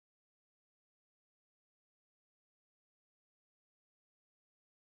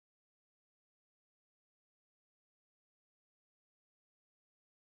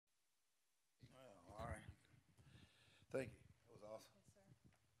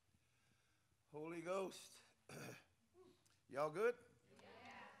Holy Ghost. Y'all good?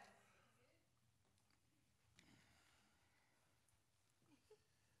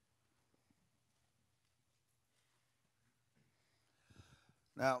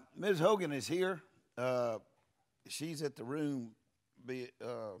 Now, Ms. Hogan is here. She's at the room. I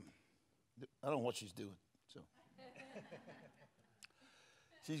don't know what she's doing. So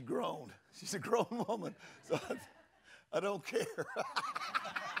she's grown. She's a grown woman. So I don't care.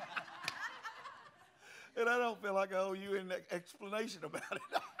 And I don't feel like I owe you an explanation about it.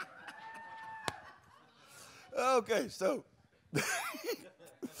 Okay, so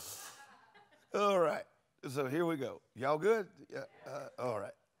all right. So here we go. Y'all good? Yeah. All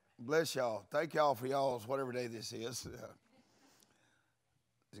right. Bless y'all. Thank y'all for y'all's whatever day this is.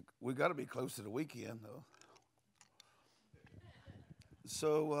 We got to be close to the weekend, though.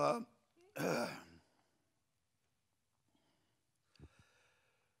 So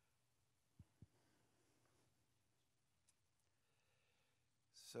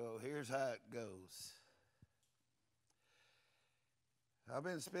here's how it goes. I've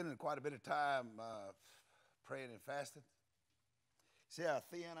been spending quite a bit of time praying and fasting. See how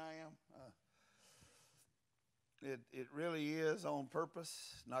thin I am? It really is on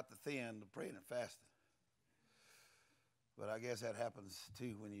purpose, not the thin, the praying and fasting. But I guess that happens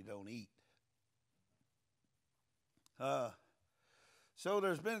too when you don't eat. So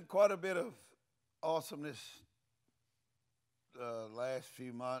there's been quite a bit of awesomeness last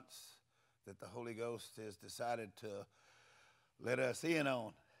few months that the Holy Ghost has decided to let us in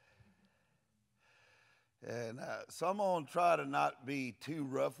on. And so I'm going to try to not be too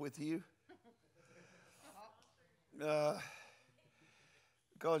rough with you. Because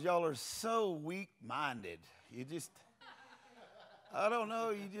y'all are so weak-minded. You just, I don't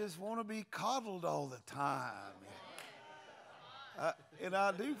know, you just want to be coddled all the time. And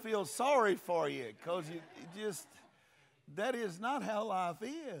I do feel sorry for you because you just, that is not how life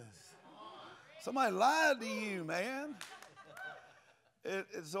is. Somebody lied to you, man.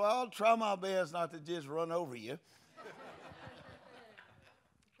 So I'll try my best not to just run over you.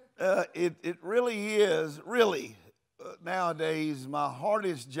 It really is, nowadays, my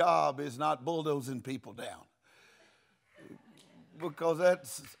hardest job is not bulldozing people down. Because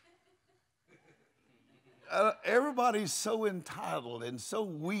that's, everybody's so entitled and so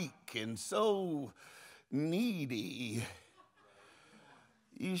weak and so needy.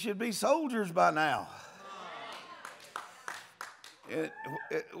 You should be soldiers by now.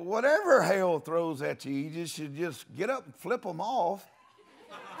 Whatever hell throws at you, you should just get up and flip them off.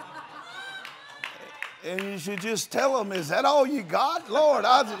 And you should just tell them, is that all you got? Lord,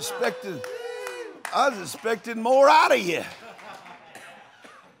 I was expecting more out of you.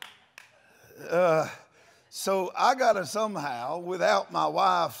 So I got to somehow, without my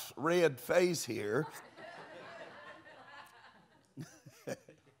wife's red face here,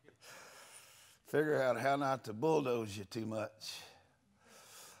 figure out how not to bulldoze you too much.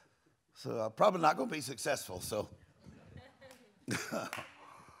 So I'm probably not going to be successful.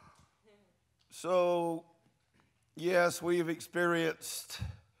 So, yes, we've experienced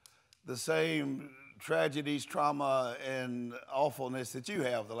the same tragedies, trauma, and awfulness that you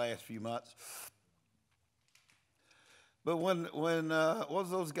have the last few months. But when what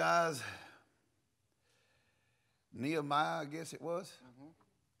was those guys? Nehemiah, I guess it was.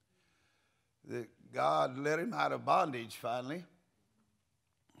 That God let him out of bondage finally.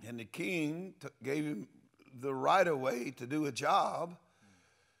 And the king gave him the right of way to do a job.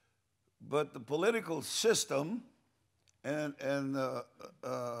 But the political system and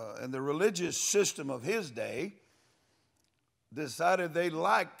the religious system of his day decided they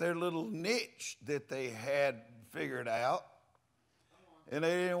liked their little niche that they had figured out. And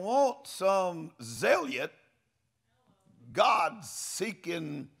they didn't want some zealot,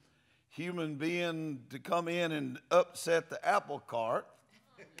 God-seeking human being to come in and upset the apple cart.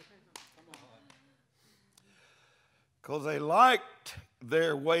 Because they liked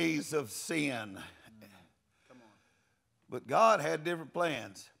their ways of sin. But God had different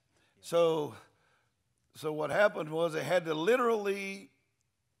plans. So what happened was they had to literally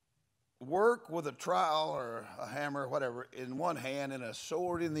work with a trowel or a hammer or whatever in one hand and a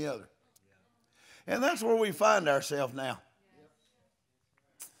sword in the other. And that's where we find ourselves now.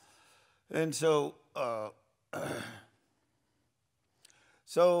 And so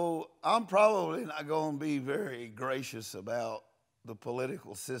I'm probably not going to be very gracious about the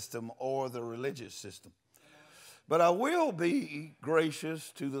political system or the religious system. But I will be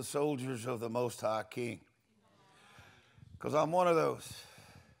gracious to the soldiers of the Most High King. Because I'm one of those.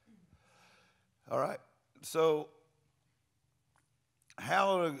 All right. So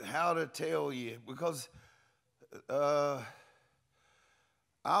how to tell you, because I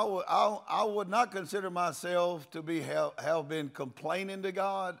would not consider myself to be have been complaining to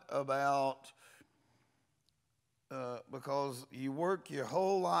God about, because you work your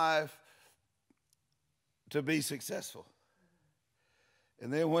whole life to be successful.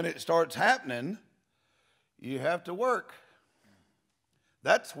 And then when it starts happening, you have to work.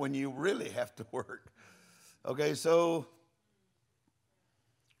 That's when you really have to work. Okay, so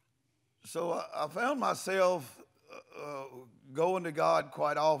I found myself going to God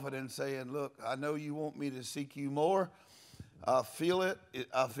quite often and saying, look, I know you want me to seek you more. I feel it.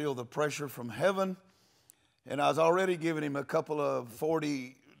 I feel the pressure from heaven. And I was already giving him a couple of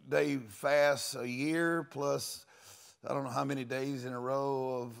 40-day fasts a year, plus I don't know how many days in a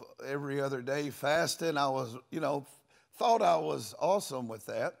row of every other day fasting. I was, thought I was awesome with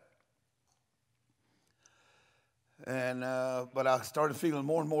that. And but I started feeling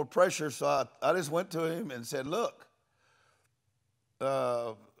more and more pressure, so I just went to him and said, look,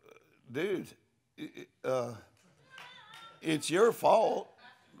 dude, it's your fault.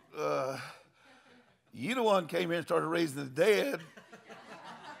 You the one came here and started raising the dead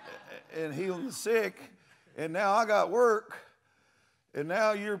and healing the sick, and now I got work, and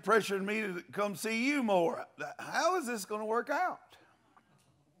now you're pressuring me to come see you more. How is this going to work out?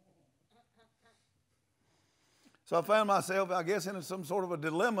 So I found myself, I guess, in some sort of a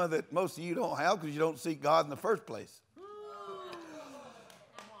dilemma that most of you don't have because you don't seek God in the first place.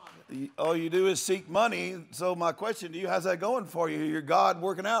 All you do is seek money. So my question to you, how's that going for you? Your God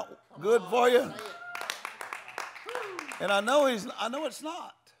working out good for you? And I know it's not. I know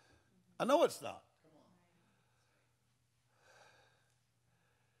it's not.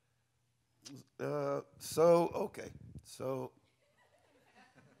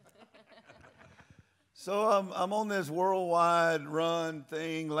 So I'm on this worldwide run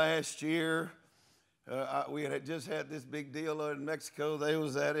thing last year. We had just had this big deal in Mexico. They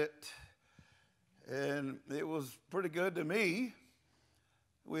was at it, and it was pretty good to me.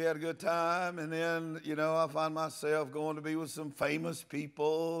 We had a good time, and then, I find myself going to be with some famous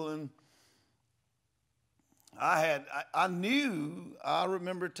people, and I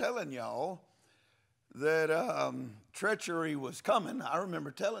remember telling y'all that treachery was coming. I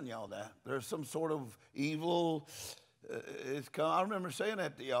remember telling y'all that. There's some sort of evil it's come. I remember saying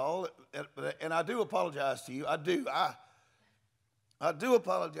that to y'all, and I do apologize to you. I do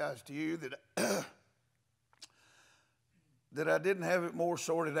apologize to you that that I didn't have it more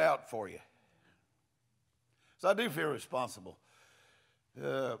sorted out for you. So I do feel responsible.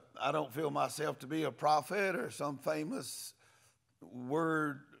 I don't feel myself to be a prophet or some famous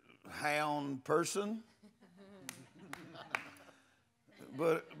word hound person.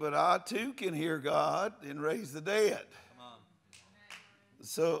 But I too can hear God and raise the dead. Come on.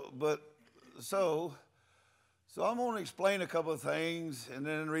 So I'm going to explain a couple of things and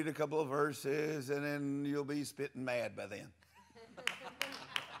then read a couple of verses, and then you'll be spitting mad by then.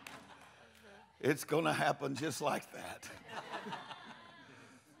 It's going to happen just like that.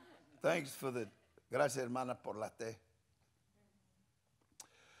 Thanks for the... Gracias, hermana, por la té.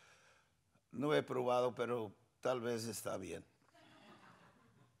 No he probado, pero tal vez está bien.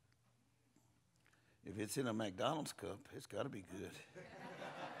 If it's in a McDonald's cup, it's got to be good.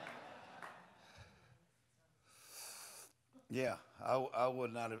 Yeah, I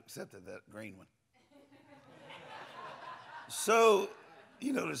would not have accepted that green one. So,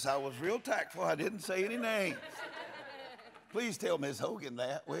 you notice I was real tactful. I didn't say any names. Please tell Ms. Hogan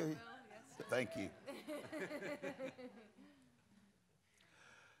that, will you? Yes. Thank you.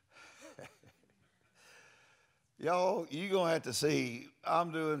 Y'all, you're going to have to see,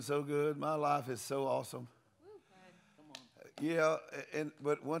 I'm doing so good. My life is so awesome. Yeah,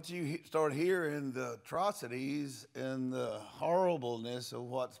 but once you start hearing the atrocities and the horribleness of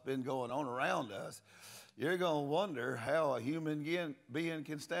what's been going on around us, you're going to wonder how a human being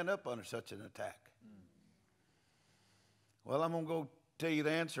can stand up under such an attack. Well, I'm going to go tell you the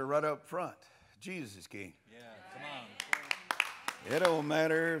answer right up front. Jesus is king. Yeah, come on. It don't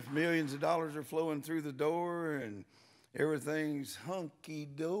matter if millions of dollars are flowing through the door and everything's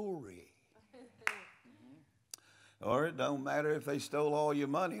hunky-dory. Or it don't matter if they stole all your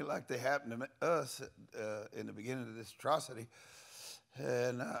money like they happened to us in the beginning of this atrocity.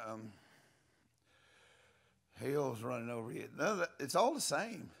 And hell's running over you. No, it's all the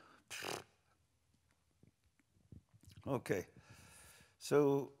same. Okay.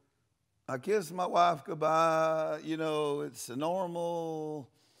 So I kissed my wife goodbye. It's a normal,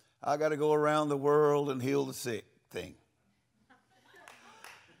 I got to go around the world and heal the sick thing.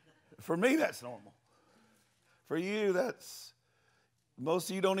 For me, that's normal. For you, Most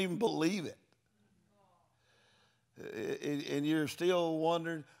of you don't even believe it. And you're still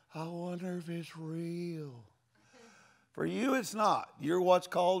wondering, I wonder if it's real. For you, it's not. You're what's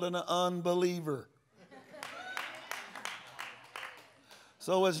called an unbeliever.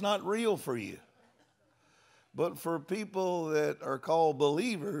 So it's not real for you. But for people that are called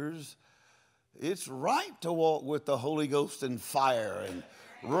believers, it's right to walk with the Holy Ghost and fire and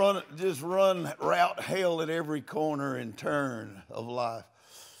run route hell at every corner and turn of life.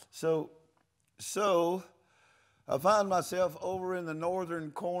 So I find myself over in the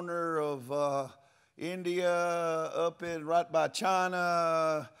northern corner of India, up in right by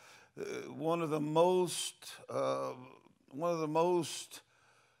China, one of the most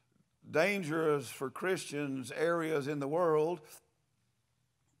dangerous for Christians areas in the world.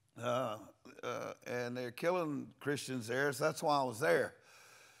 And they're killing Christians there, so that's why I was there.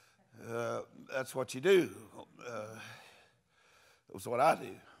 That's what you do. That's what I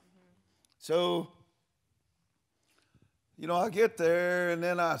do. So, I get there, and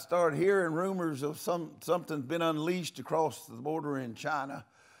then I start hearing rumors of something's been unleashed across the border in China.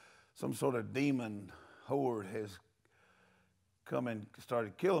 Some sort of demon horde has come and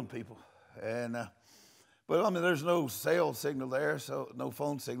started killing people. And but there's no cell signal there, so no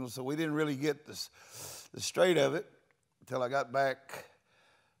phone signal, so we didn't really get the straight of it until I got back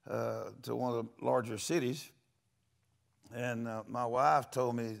to one of the larger cities. And my wife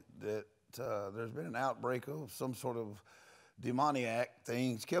told me that there's been an outbreak of some sort of demoniac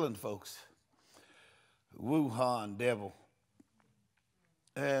things killing folks. Wuhan devil.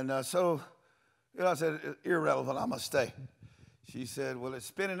 And so I said, irrelevant, I must stay. She said, well, it's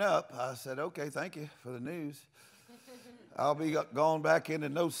spinning up. I said, okay, thank you for the news. I'll be gone back into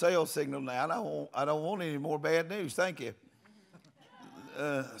no cell signal now. I don't want any more bad news. Thank you.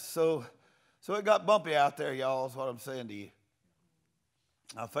 So it got bumpy out there, y'all, is what I'm saying to you.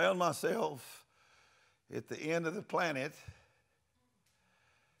 I found myself at the end of the planet,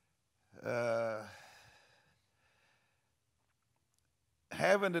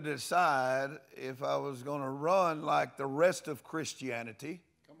 having to decide if I was going to run like the rest of Christianity,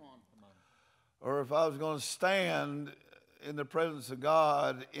 or if I was going to stand in the presence of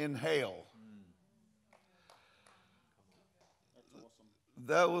God in hell.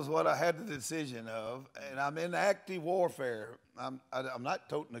 That was what I had the decision of, and I'm in active warfare. I'm not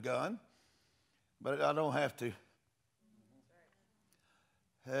toting a gun, but I don't have to.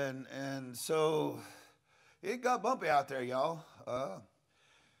 And so it got bumpy out there, y'all.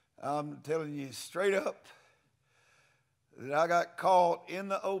 I'm telling you straight up that I got caught in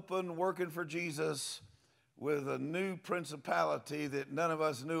the open working for Jesus with a new principality that none of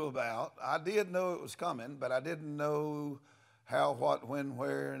us knew about. I did know it was coming, but I didn't know how, what, when,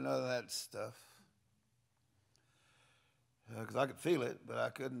 where, and none of that stuff. Because I could feel it, but I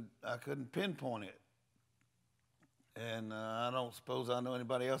couldn't pinpoint it. And I don't suppose I know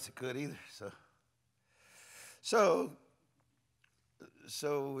anybody else that could either.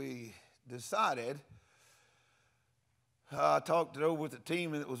 So we decided, I talked it over with the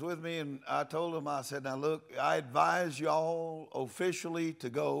team that was with me, and I told them, I said, now look, I advise y'all officially to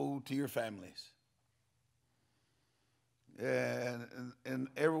go to your families. And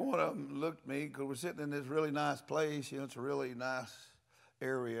every one of them looked at me, because we're sitting in this really nice place. It's a really nice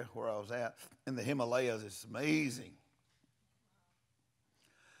area where I was at. In the Himalayas, it's amazing.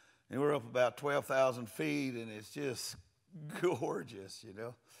 And we're up about 12,000 feet, and it's just gorgeous,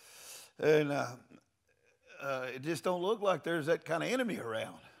 And it just don't look like there's that kind of enemy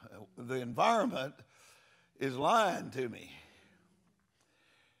around. The environment is lying to me.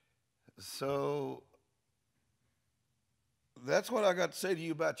 So that's what I got to say to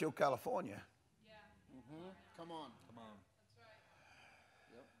you about your California. Yeah. Mm-hmm. Come on. That's right.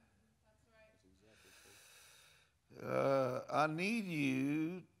 Yep. That's exactly. I need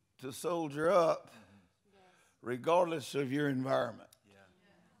you to soldier up, regardless of your environment. Yeah.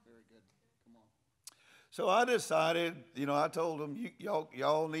 Very good. Come on. So I decided, I told them,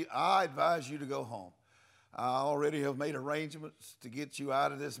 y'all need. I advise you to go home. I already have made arrangements to get you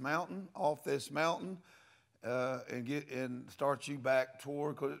out of this mountain, off this mountain, and start you back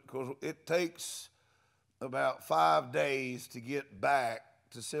toward, because it takes about 5 days to get back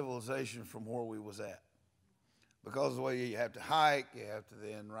to civilization from where we was at. Because of the way you have to hike, you have to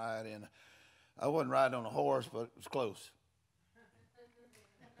then ride in. I wasn't riding on a horse, but it was close.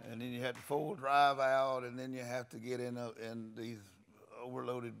 And then you have to full drive out, and then you have to get in these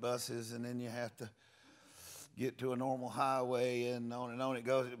overloaded buses, and then you have to get to a normal highway, and on it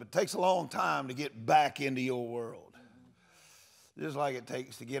goes. But it takes a long time to get back into your world, just like it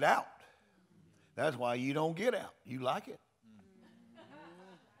takes to get out. That's why you don't get out. You like it.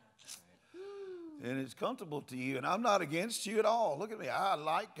 and it's comfortable to you, and I'm not against you at all. Look at me. I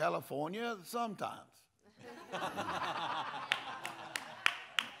like California sometimes.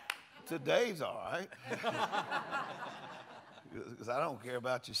 Today's all right. Because I don't care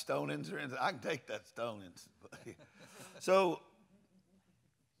about your stonings or anything. I can take that stonings. So,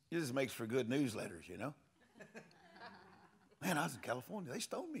 it just makes for good newsletters, you know. Man, I was in California. They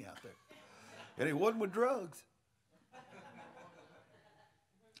stoned me out there. And it wasn't with drugs.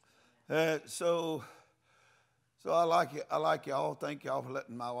 So I like y'all. Thank y'all for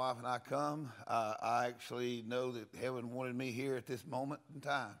letting my wife and I come. I actually know that heaven wanted me here at this moment in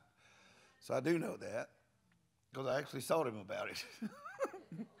time. So I do know that because I actually sought him about it.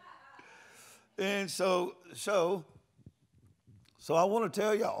 And so I want to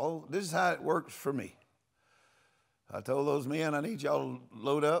tell y'all, this is how it works for me. I told those men, I need y'all to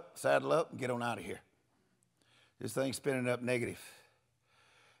load up, saddle up, and get on out of here. This thing's spinning up negative,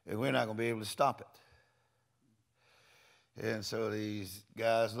 and we're not going to be able to stop it. And so these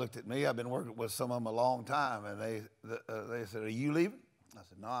guys looked at me. I've been working with some of them a long time, and they said, "Are you leaving?" I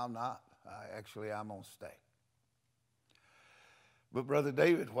said, "No, I'm not. I'm going to stay." "But Brother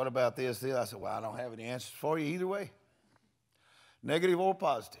David, what about this?" I said, "Well, I don't have any answers for you either way, negative or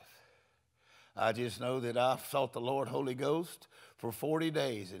positive. I just know that I sought the Lord Holy Ghost for 40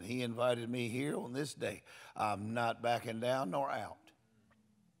 days, and he invited me here on this day. I'm not backing down nor out."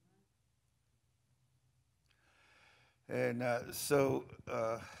 And so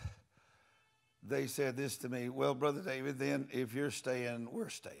they said this to me, "Well, Brother David, then if you're staying, we're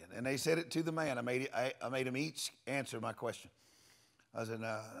staying." And they said it to the man. I made them each answer my question. I said,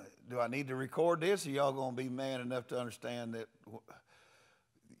 "Do I need to record this, or y'all going to be man enough to understand that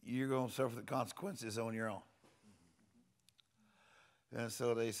you're going to suffer the consequences on your own?" And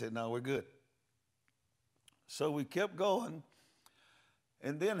so they said, "No, we're good." So we kept going,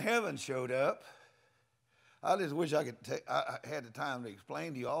 and then heaven showed up. I just wish I had the time to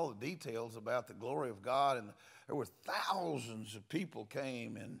explain to you all the details about the glory of God. And there were thousands of people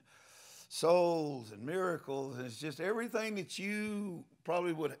came, and souls and miracles. And it's just everything that you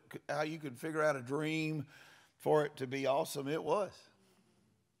probably would, how you could figure out a dream for it to be awesome. It was.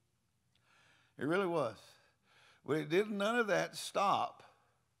 It really was. But it didn't none of that stop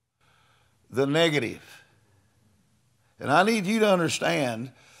the negative. And I need you to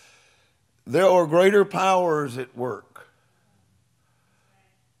understand there are greater powers at work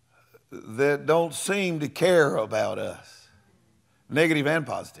that don't seem to care about us, negative and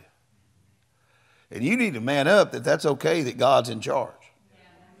positive. And you need to man up that that's okay, that God's in charge.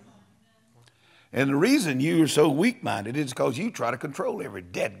 And the reason you are so weak-minded is because you try to control every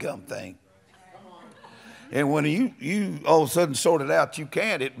dadgum thing. And when you all of a sudden sort it out, you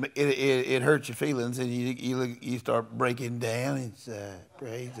can't. It hurts your feelings, and you start breaking down inside.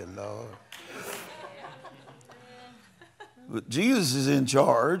 Praise the Lord. But Jesus is in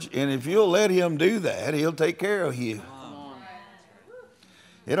charge, and if you'll let him do that, he'll take care of you.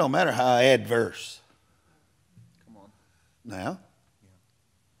 It don't matter how adverse. Come on. Now,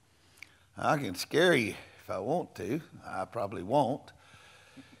 I can scare you if I want to. I probably won't.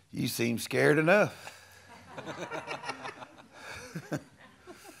 You seem scared enough.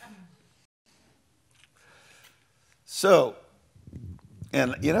 So,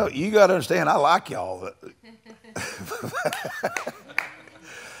 and you know, you got to understand, I like y'all.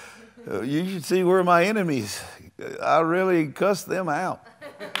 You should see where my enemies, I really cuss them out.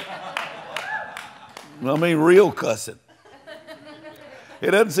 I mean, real cussing.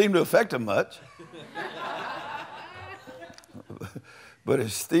 It doesn't seem to affect them much. But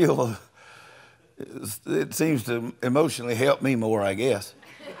it's still, it seems to emotionally help me more, I guess.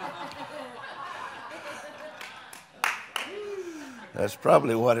 That's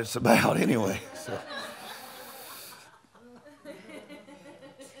probably what it's about anyway. So.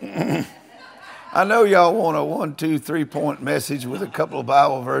 I know y'all want a 1, 2, 3 point message with a couple of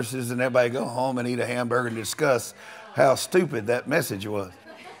Bible verses and everybody go home and eat a hamburger and discuss how stupid that message was.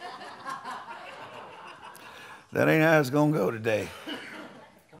 That ain't how it's going to go today.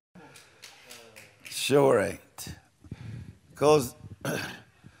 Sure ain't. Because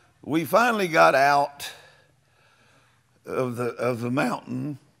we finally got out of the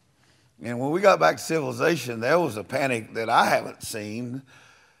mountain, and when we got back to civilization, there was a panic that I haven't seen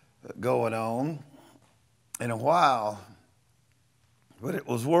going on in a while, but it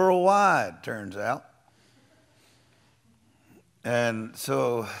was worldwide, turns out. And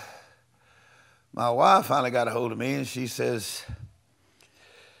so my wife finally got a hold of me, and she says,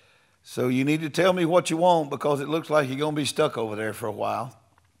 "So you need to tell me what you want, because it looks like you're going to be stuck over there for a while."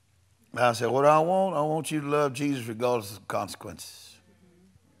 And I said, "What do I want? I want you to love Jesus regardless of consequences."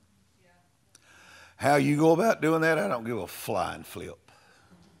 How you go about doing that, I don't give a flying flip.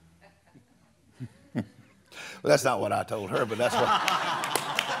 Well, that's not what I told her, but that's what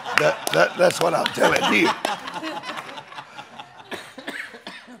that's what I'm telling you.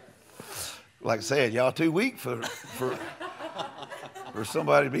 Like I said, y'all too weak for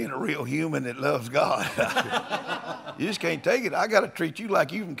somebody being a real human that loves God. You just can't take it. I got to treat you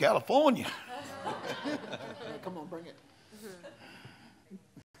like you from California. Come on, bring it.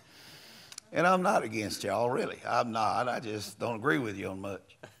 And I'm not against y'all, really. I'm not. I just don't agree with you on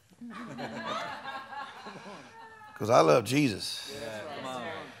much. Because I love Jesus. Yeah, come on.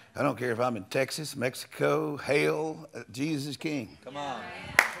 I don't care if I'm in Texas, Mexico, hell, Jesus is king. Come on.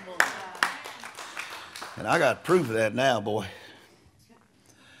 And I got proof of that now, boy.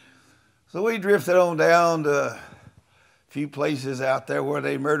 So we drifted on down to a few places out there where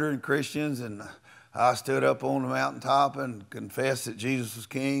they murdering Christians, and I stood up on the mountaintop and confessed that Jesus was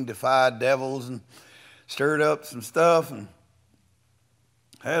king, defied devils, and stirred up some stuff, and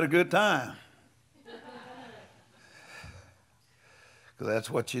had a good time. Because that's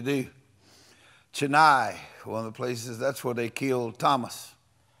what you do. Chennai, one of the places, that's where they killed Thomas.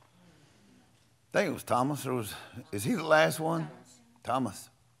 I think it was Thomas, or is he the last one? Thomas.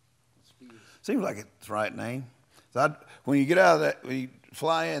 Seems like it's the right name. So when you get out of that, when you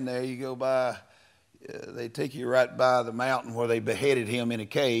fly in there, you go by, they take you right by the mountain where they beheaded him in a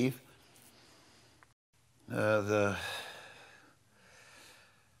cave. The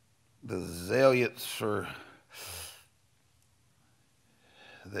zealots for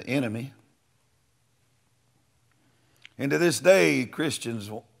the enemy. And to this day, Christians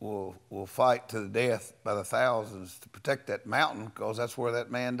will fight to the death by the thousands to protect that mountain, because that's where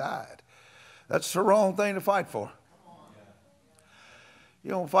that man died. That's the wrong thing to fight for. You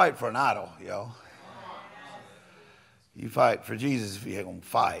don't fight for an idol, y'all. You fight for Jesus if you're going to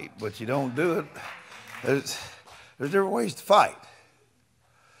fight, but you don't do it. There's different ways to fight.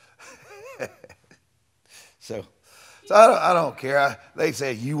 So I don't care. They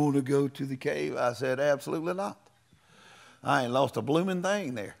say, you want to go to the cave? I said, absolutely not. I ain't lost a blooming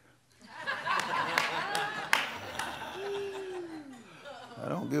thing there. I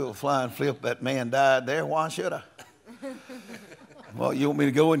don't give a flying flip that man died there. Why should I? Well, you want me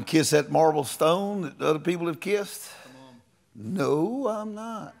to go and kiss that marble stone that other people have kissed? No, I'm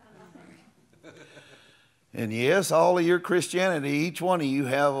not. And yes, all of your Christianity, each one of you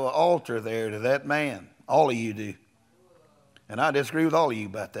have an altar there to that man. All of you do. And I disagree with all of you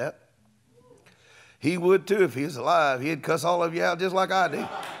about that. He would too if he was alive. He'd cuss all of you out just like I do.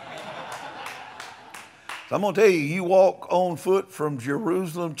 So I'm going to tell you, you walk on foot from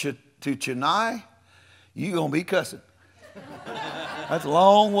Jerusalem to Chennai, you're going to be cussing. That's a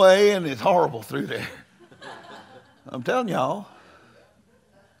long way, and it's horrible through there. I'm telling y'all.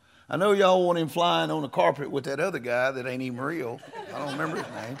 I know y'all want him flying on the carpet with that other guy that ain't even real. I don't remember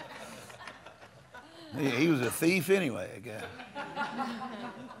his name. He was a thief anyway, I guess.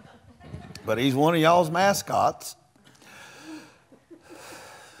 But he's one of y'all's mascots.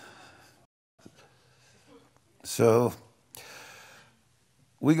 So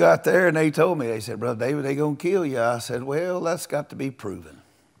we got there, and they told me, they said, Brother David, they going to kill you. I said, well, that's got to be proven.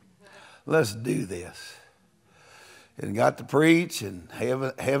 Let's do this. And got to preach, and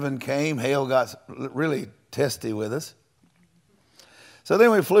heaven came. Hell got really testy with us. So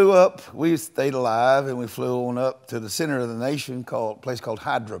then we flew up. We stayed alive, and we flew on up to the center of the nation, a place called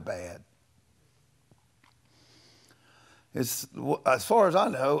Hyderabad. It's, as far as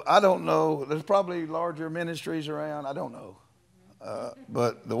I don't know. There's probably larger ministries around. I don't know.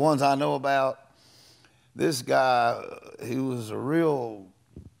 But the ones I know about, this guy, he was a really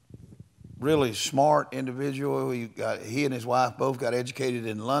smart individual. He and his wife both got educated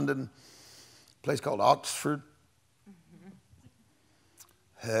in London, a place called Oxford.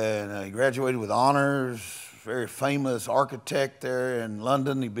 And he graduated with honors, very famous architect there in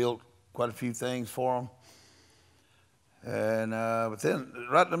London. He built quite a few things for them. And but then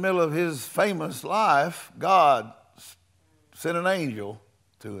right in the middle of his famous life, God sent an angel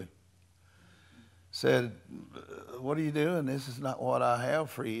to him. Said, what are you doing? This is not what I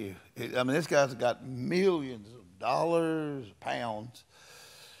have for you. I mean, this guy's got millions of dollars, pounds.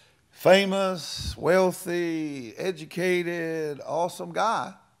 Famous, wealthy, educated, awesome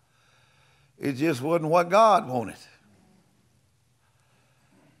guy. It just wasn't what God wanted.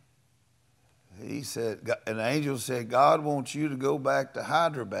 He said, an angel said, God wants you to go back to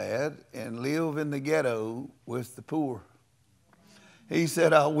Hyderabad and live in the ghetto with the poor. He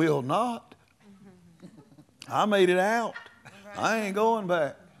said, I will not. I made it out. I ain't going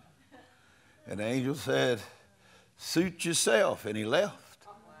back. And the angel said, suit yourself. And he left.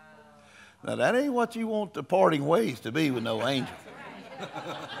 Now, that ain't what you want the parting ways to be with no angel.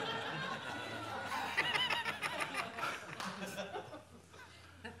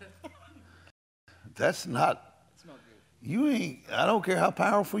 That's not you ain't, I don't care how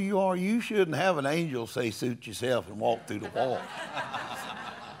powerful you are, you shouldn't have an angel say suit yourself and walk through the wall.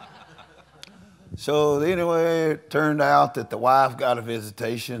 So anyway, it turned out that the wife got a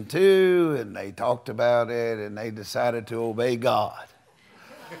visitation too, and they talked about it, and they decided to obey God.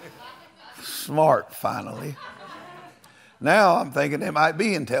 Smart, finally. Now I'm thinking they might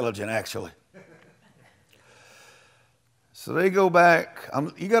be intelligent, actually. So they go back.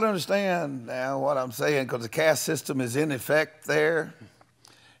 You got to understand now what I'm saying, because the caste system is in effect there,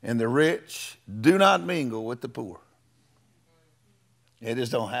 and the rich do not mingle with the poor. It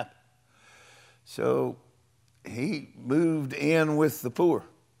just don't happen. So he moved in with the poor.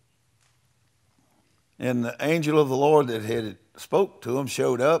 And the angel of the Lord that had spoke to him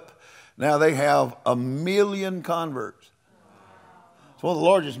showed up. Now they have 1 million converts. It's one of the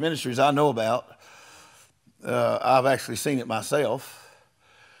largest ministries I know about. I've actually seen it myself.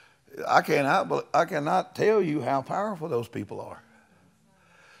 I cannot tell you how powerful those people are.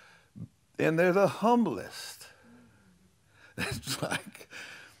 And they're the humblest. It's like,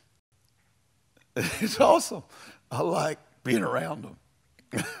 it's awesome. I like being around them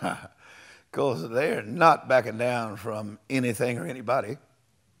because they're not backing down from anything or anybody.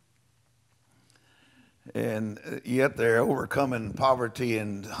 And yet they're overcoming poverty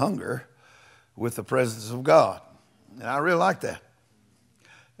and hunger with the presence of God. And I really like that.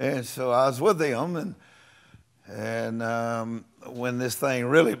 And so I was with them, and when this thing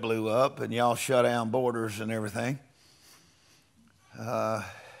really blew up and y'all shut down borders and everything, and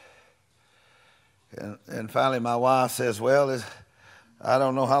finally my wife says, well, I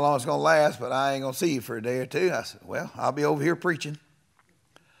don't know how long it's going to last, but I ain't going to see you for a day or two. I said, well, I'll be over here preaching.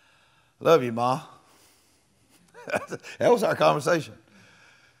 Love you, Ma. That was our conversation.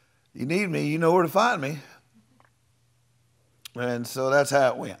 You need me, you know where to find me. And so that's how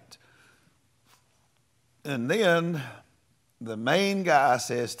it went. And then the main guy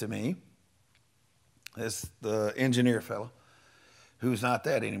says to me, it's the engineer fellow, who's not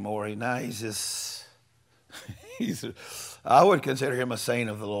that anymore. He's just, I would consider him a saint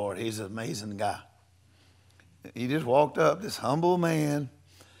of the Lord. He's an amazing guy. He just walked up, this humble man,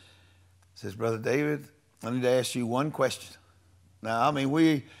 says, Brother David, I need to ask you one question. Now, I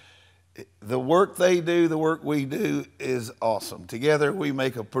mean, the work they do, the work we do is awesome. Together, we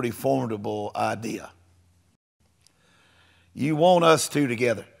make a pretty formidable idea. You want us two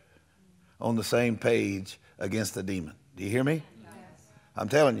together on the same page against the demon. Do you hear me? Yes. I'm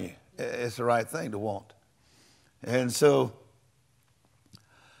telling you, it's the right thing to want. And so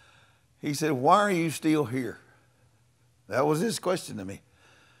he said, why are you still here? That was his question to me.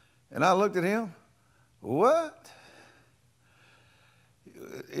 And I looked at him, what?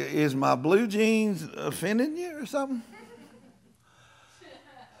 Is my blue jeans offending you or something?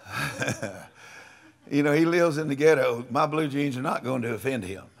 You know, he lives in the ghetto. My blue jeans are not going to offend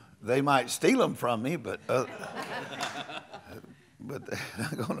him. They might steal them from me, but they're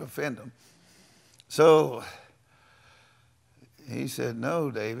not going to offend him. So he said, no,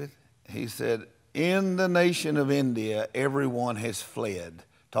 David. He said, in the nation of India, everyone has fled.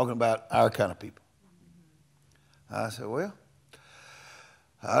 Talking about our kind of people. I said, well,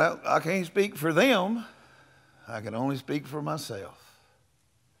 I can't speak for them. I can only speak for myself.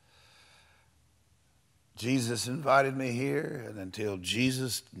 Jesus invited me here, and until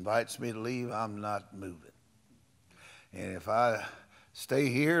Jesus invites me to leave, I'm not moving. And if I stay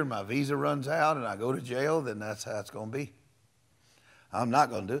here and my visa runs out and I go to jail, then that's how it's going to be. I'm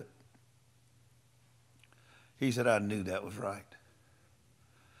not going to do it. He said, I knew that was right.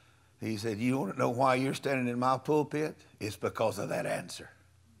 He said, you want to know why you're standing in my pulpit? It's because of that answer.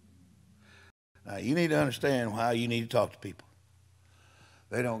 Now, you need to understand how you need to talk to people.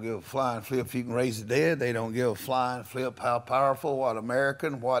 They don't give a flying flip if you can raise the dead. They don't give a flying flip how powerful, what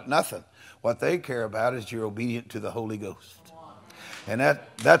American, what nothing. What they care about is you're obedient to the Holy Ghost. And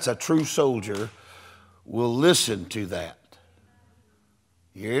that's a true soldier will listen to that.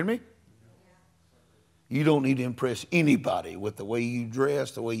 You hear me? You don't need to impress anybody with the way you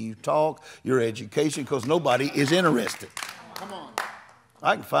dress, the way you talk, your education, because nobody is interested. Come on.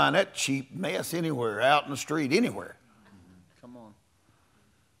 I can find that cheap mess anywhere, out in the street, anywhere. Come on.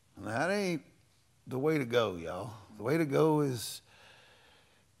 And that ain't the way to go, y'all. The way to go is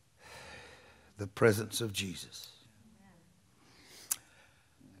the presence of Jesus.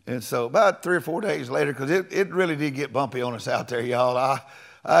 And so about 3 or 4 days later, because it really did get bumpy on us out there, y'all,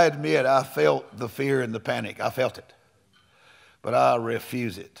 I admit I felt the fear and the panic. I felt it. But I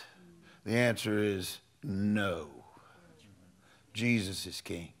refuse it. The answer is no. Jesus is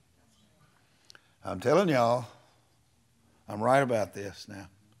king. I'm telling y'all, I'm right about this now.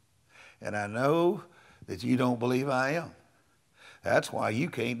 And I know that you don't believe I am. That's why you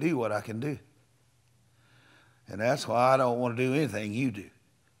can't do what I can do. And that's why I don't want to do anything you do.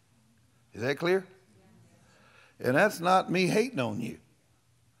 Is that clear? And that's not me hating on you.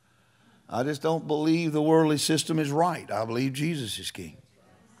 I just don't believe the worldly system is right. I believe Jesus is king.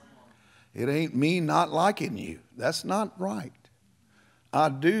 It ain't me not liking you. That's not right. I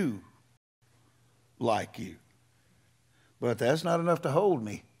do like you. But that's not enough to hold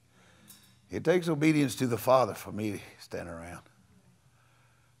me. It takes obedience to the Father for me to stand around.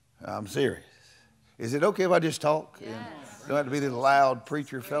 I'm serious. Is it okay if I just talk? Yes. Don't have to be the loud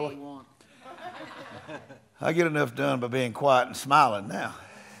preacher fella. I get enough done by being quiet and smiling now.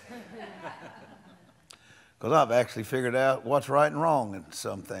 Because I've actually figured out what's right and wrong in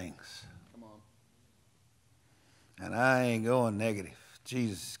some things. Come on. And I ain't going negative.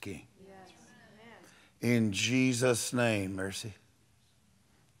 Jesus is king. Yes. In Jesus' name, mercy.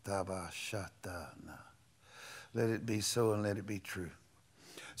 Let it be so and let it be true.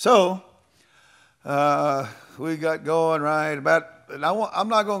 So, we got going right about, and I'm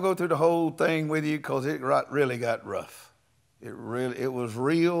not going to go through the whole thing with you because it really got rough. It was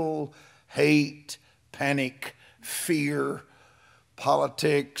real hate, panic, fear,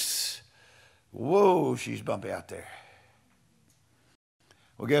 politics. Whoa, she's bumpy out there.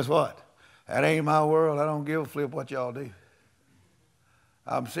 Well, guess what? That ain't my world. I don't give a flip what y'all do.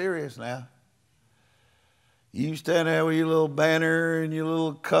 I'm serious now. You stand there with your little banner and your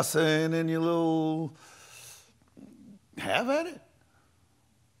little cussing and your little, have at it.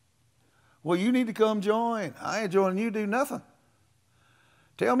 Well, you need to come join. I ain't joining you to do nothing.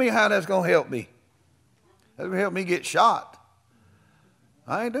 Tell me how that's going to help me. That's going to help me get shot.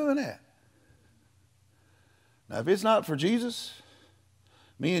 I ain't doing that. Now, if it's not for Jesus,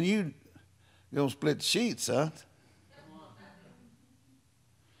 me and you going to split the sheets, son.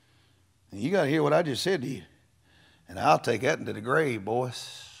 And you got to hear what I just said to you. And I'll take that into the grave,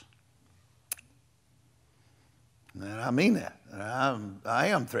 boys. And I mean that. I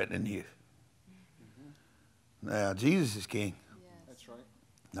am threatening you. Now, Jesus is king. That's right.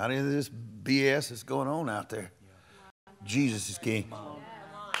 Not any of this BS that's going on out there. Jesus is king.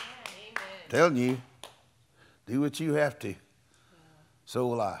 Telling you, do what you have to. So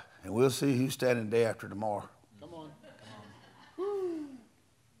will I. And we'll see who's standing day after tomorrow. Come on.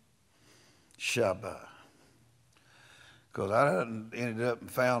 Shabbat. Because I ended up and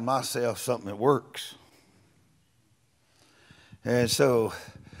found myself something that works. And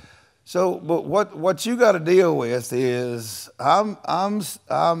but what you got to deal with is I'm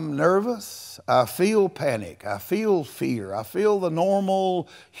nervous. I feel panic. I feel fear. I feel the normal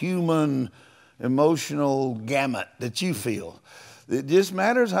human emotional gamut that you feel. It just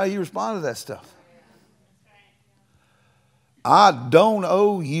matters how you respond to that stuff. I don't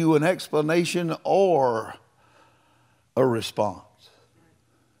owe you an explanation or a response.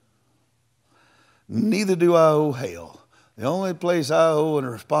 Neither do I owe hell. The only place I owe a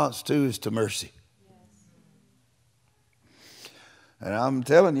response to is to mercy. And I'm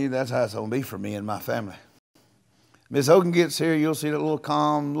telling you, that's how it's going to be for me and my family. Miss Hogan gets here, you'll see that little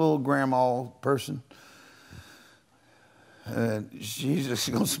calm, little grandma person. And she's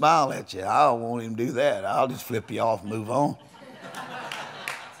just going to smile at you. I won't even do that. I'll just flip you off and move on.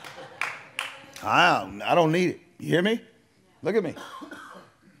 I don't need it. You hear me? Look at me.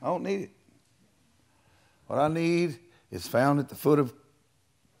 I don't need it. What I need is found at the foot of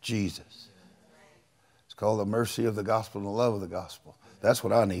Jesus. It's called the mercy of the gospel and the love of the gospel. That's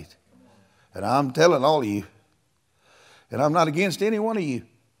what I need. And I'm telling all of you, and I'm not against any one of you.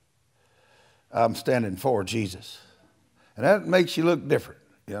 I'm standing for Jesus. And that makes you look different.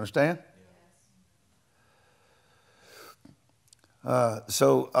 You understand?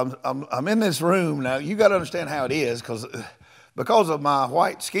 So I'm in this room now. You got to understand how it is because of my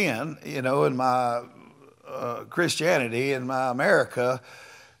white skin, you know, and my Christianity and my America.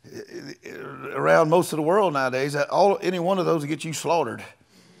 Around most of the world nowadays, any one of those will get you slaughtered.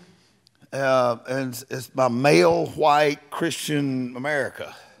 And it's my male white Christian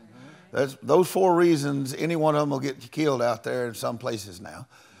America. Those four reasons, any one of them will get you killed out there in some places now.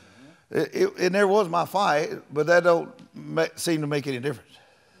 It never was my fight, but that don't seem to make any difference.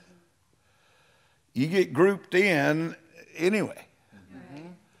 You get grouped in anyway.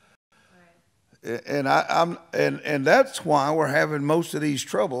 And and that's why we're having most of these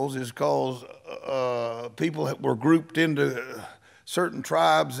troubles, is because people were grouped into certain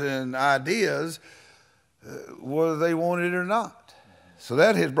tribes and ideas, whether they wanted it or not. So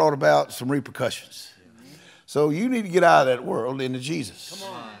that has brought about some repercussions. So you need to get out of that world into Jesus.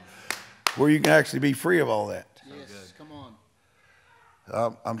 Come on. Where you can actually be free of all that. Yes, come on.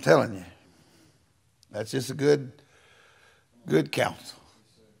 I'm telling you. That's just a good counsel.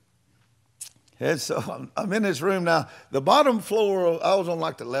 And so I'm in this room now. The bottom floor, I was on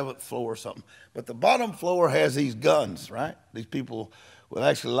like the 11th floor or something, but the bottom floor has these guns, right? These people with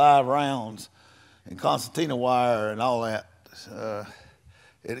actually live rounds and concertina wire and all that.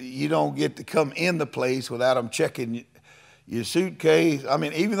 You don't get to come in the place without them checking your suitcase. I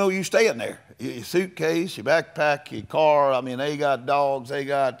mean, even though you stay in there, your suitcase, your backpack, your car. I mean, they got dogs. They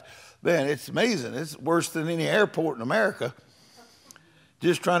got, man, it's amazing. It's worse than any airport in America.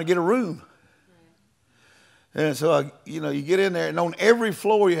 Just trying to get a room. And so, you get in there, and on every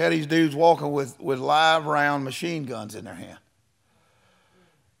floor you had these dudes walking with live round machine guns in their hand.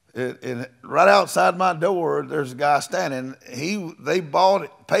 And right outside my door, there's a guy standing. They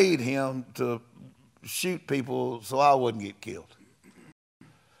paid him to shoot people so I wouldn't get killed.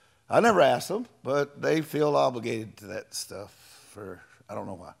 I never asked them, but they feel obligated to that stuff I don't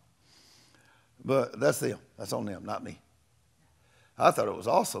know why. But that's them. That's on them, not me. I thought it was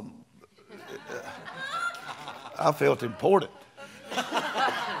awesome. I felt important.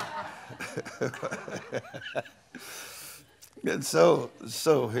 And so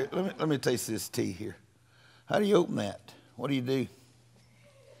here, let me taste this tea here. How do you open that? What do? You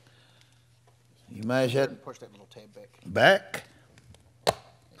mash that? Push that little tab back. Back?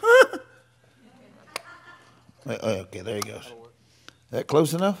 Okay, there he goes. Is that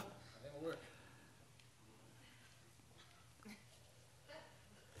close enough? That'll work.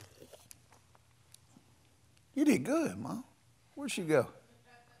 You did good, Mom. Where'd she go?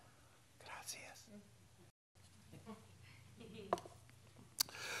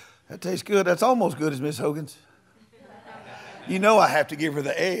 That tastes good. That's almost good as Miss Hogan's. You know I have to give her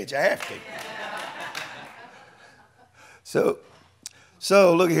the edge. I have to.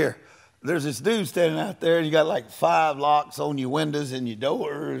 So look here. There's this dude standing out there, and you got like 5 locks on your windows and your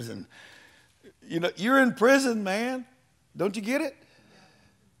doors, and you're in prison, man. Don't you get it?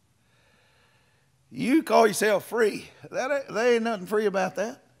 You call yourself free. There ain't nothing free about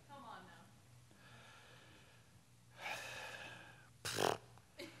that. Come on now.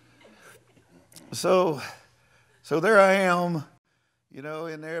 So there I am, in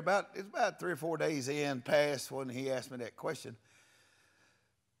there it's about 3 or 4 days past when he asked me that question.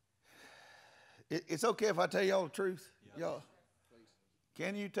 It's okay if I tell y'all the truth? Yeah. Y'all,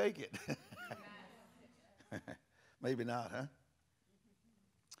 can you take it? Maybe not, huh?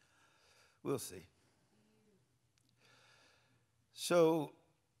 We'll see. So,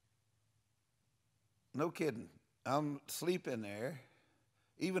 no kidding. I'm sleeping there.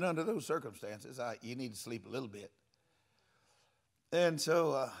 Even under those circumstances, you need to sleep a little bit. And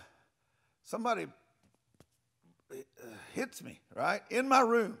so somebody hits me, right, in my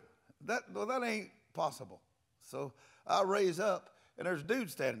room. That ain't possible. So I raise up, and there's a dude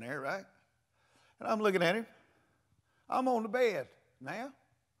standing there, right? And I'm looking at him. I'm on the bed now.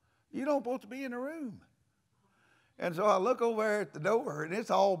 You don't supposed to be in the room. And so I look over there at the door, and it's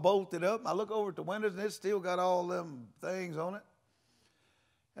all bolted up. I look over at the windows, and it's still got all them things on it.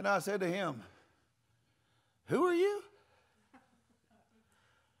 And I said to him, "Who are you?"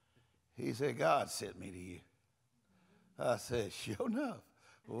 He said, "God sent me to you." I said, "Sure enough."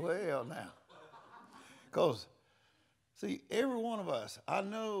 Well, now. Because, see, every one of us, I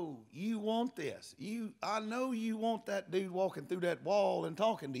know you want this. I know you want that dude walking through that wall and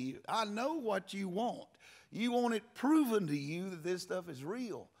talking to you. I know what you want. You want it proven to you that this stuff is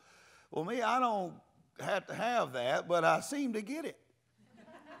real. Well, me, I don't have to have that, but I seem to get it.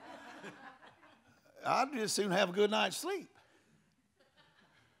 I'd just soon have a good night's sleep.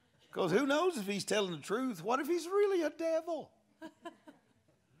 Because who knows if he's telling the truth? What if he's really a devil?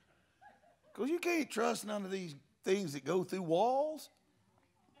 Because you can't trust none of these things that go through walls.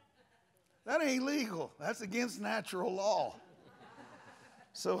 That ain't legal. That's against natural law.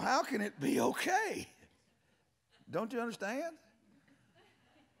 So how can it be okay? Don't you understand?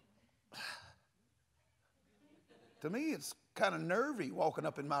 To me, it's kind of nervy walking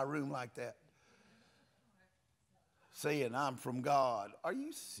up in my room like that, saying I'm from God. Are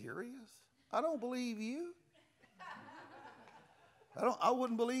you serious? I don't believe you. I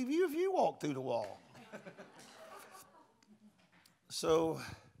wouldn't believe you if you walked through the wall. So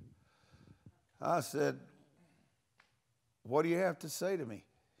I said, "What do you have to say to me?"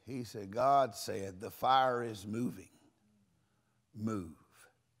 He said, "God said, the fire is moving. Move."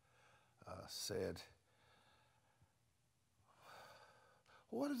 I said,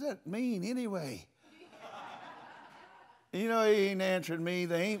 "What does that mean anyway?" You know, he ain't answering me.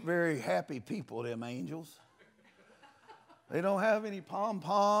 They ain't very happy people, them angels. They don't have any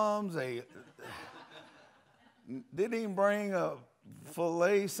pom-poms. They didn't even bring a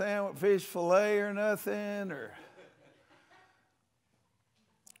fillet sandwich, fish fillet or nothing. Or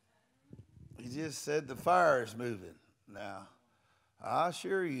he just said the fire is moving. Now, I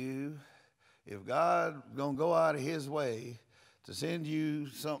assure you, if God's going to go out of his way to send you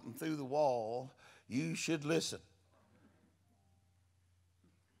something through the wall, you should listen.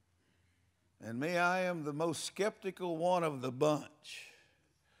 And me, I am the most skeptical one of the bunch.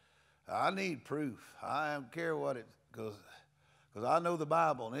 I need proof. I don't care what it, because I know the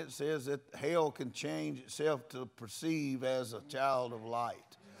Bible, and it says that hell can change itself to perceive as a child of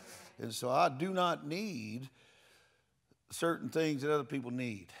light. And so I do not need certain things that other people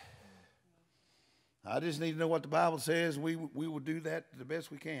need. I just need to know what the Bible says. We will do that the best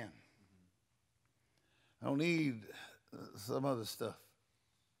we can. I don't need some other stuff.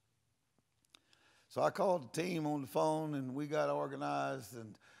 So I called the team on the phone, and we got organized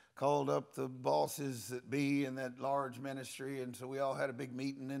and called up the bosses that be in that large ministry. And so we all had a big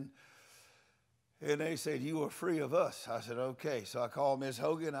meeting, and they said, you are free of us. I said, okay. So I called Miss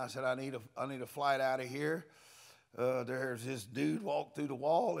Hogan. I said, I need a flight out of here. There's this dude walked through the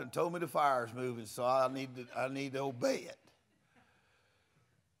wall and told me the fire's moving, so I need to obey it.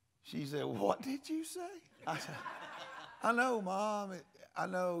 She said, what did you say? I said, I know, Mom. I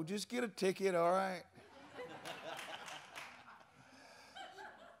know. Just get a ticket, all right?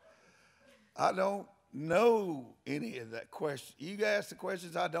 I don't know any of that question. You ask the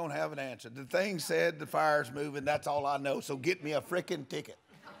questions, I don't have an answer. The thing said the fire's moving. That's all I know. So get me a frickin' ticket.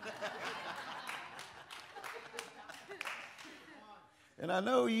 And I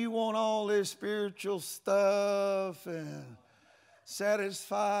know you want all this spiritual stuff and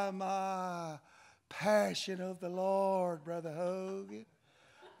satisfy my passion of the Lord, Brother Hogan.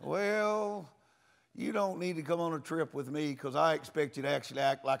 Well, you don't need to come on a trip with me, because I expect you to actually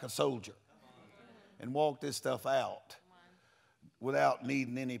act like a soldier and walk this stuff out without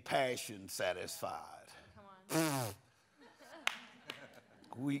needing any passion satisfied.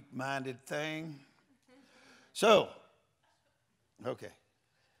 Weak-minded thing. So, okay.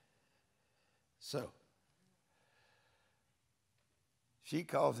 So, she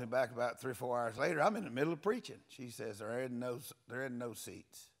calls me back about 3 or 4 hours later. I'm in the middle of preaching. She says, there ain't no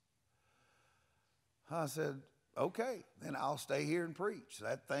seats. I said, okay, then I'll stay here and preach.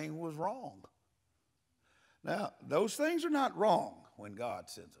 That thing was wrong. Now, those things are not wrong when God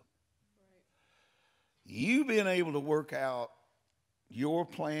sends them. Right. You being able to work out your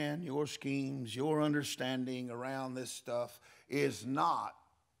plan, your schemes, your understanding around this stuff is not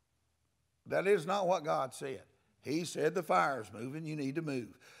what God said. He said the fire's moving, you need to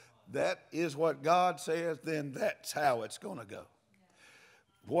move. That is what God says, then that's how it's going to go.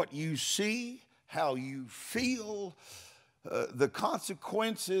 What you see, how you feel, the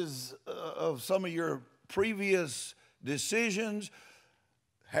consequences of some of your previous decisions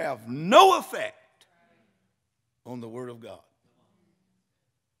have no effect on the Word of God.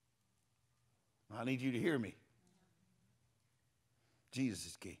 I need you to hear me. Jesus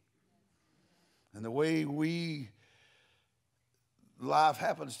is king. And the way life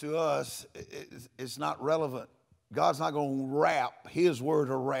happens to us, it's not relevant. God's not going to wrap his word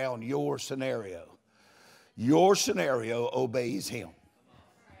around your scenario. Your scenario obeys him.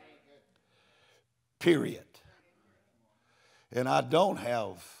 Period. And I don't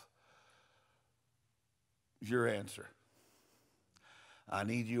have your answer. I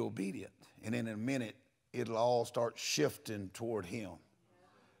need you obedient. And in a minute, it'll all start shifting toward him.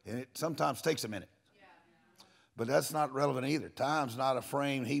 And it sometimes takes a minute. But that's not relevant either. Time's not a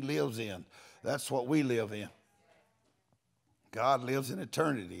frame he lives in. That's what we live in. God lives in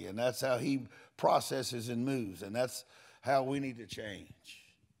eternity, and that's how he processes and moves, and that's how we need to change.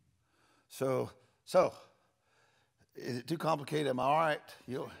 So is it too complicated? Am I all right?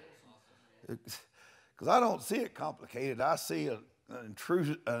 Because I don't see it complicated. I see an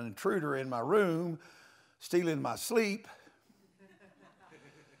intruder in my room stealing my sleep.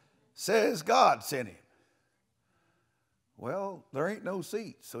 Says God sent him. Well, there ain't no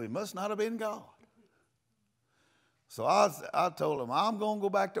seats, so he must not have been God. So I told him, I'm going to go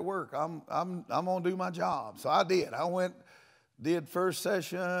back to work. I'm going to do my job. So I did. I went, did first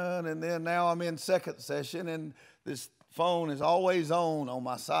session, and then now I'm in second session, and this phone is always on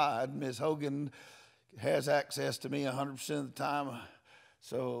my side. Ms. Hogan has access to me 100% of the time.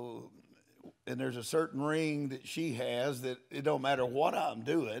 So, and there's a certain ring that she has that it don't matter what I'm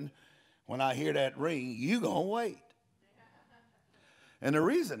doing. When I hear that ring, you going to wait. And the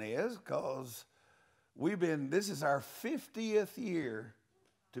reason is because This is our 50th year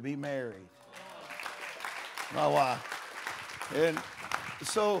to be married. My wife. And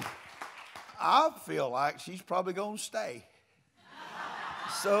so I feel like she's probably going to stay.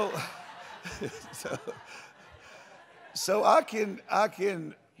 So I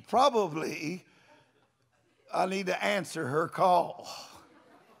can probably, I need to answer her call.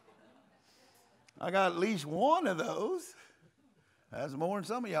 I got at least one of those. That's more than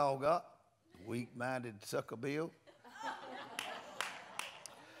some of y'all got. Weak-minded sucker bill.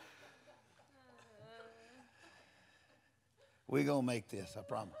 We're going to make this, I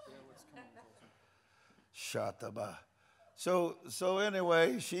promise. Shataba. So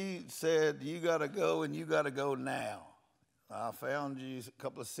anyway, she said, you got to go and you got to go now. I found you a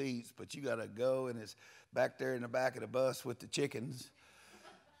couple of seats, but you got to go, and it's back there in the back of the bus with the chickens.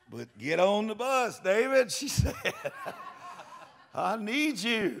 But get on the bus, David, she said. I need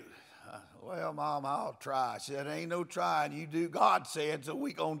you. Well, Mom, I'll try. She said, ain't no trying. You do. God said, so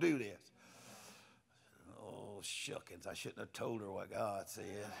we going to do this. Oh, shuckins. I shouldn't have told her what God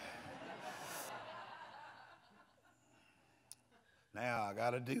said. Now I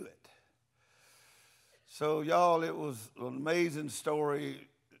got to do it. So, y'all, it was an amazing story.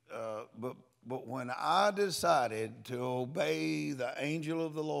 But when I decided to obey the angel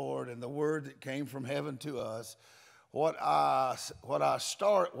of the Lord and the word that came from heaven to us, what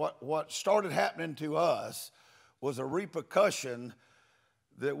started happening to us was a repercussion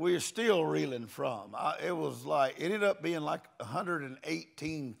that we're still reeling from. It ended up being like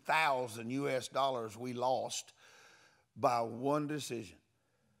 118,000 US dollars we lost by one decision.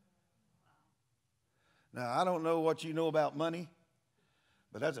 Now, I don't know what you know about money,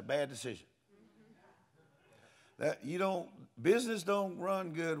 but that's a bad decision. Business don't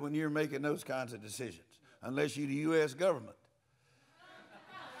run good when you're making those kinds of decisions, unless you're the U.S. government.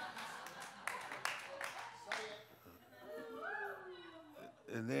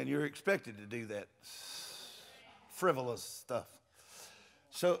 And then you're expected to do that frivolous stuff.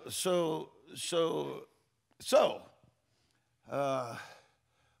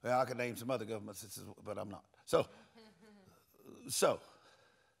 Well, I could name some other governments, but I'm not. So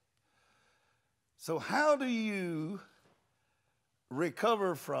how do you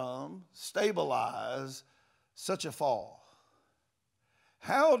recover from, stabilize such a fall?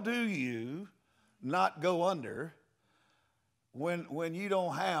 How do you not go under when you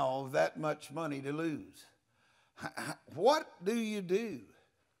don't have that much money to lose? What do you do?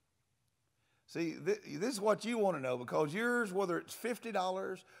 See, this is what you want to know, because yours, whether it's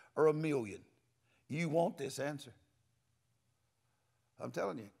 $50 or $1 million, you want this answer. I'm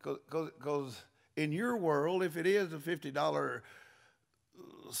telling you, because in your world, if it is a $50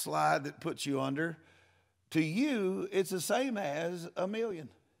 slide that puts you under, to you, it's the same as $1 million.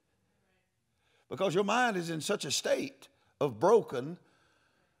 Because your mind is in such a state of broken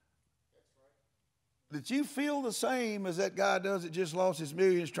that you feel the same as that guy does that just lost his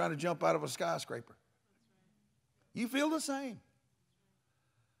millions trying to jump out of a skyscraper. You feel the same.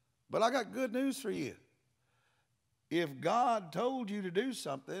 But I got good news for you. If God told you to do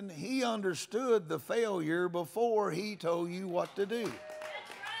something, he understood the failure before he told you what to do.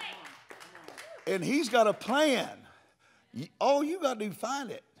 And he's got a plan. All you got to do is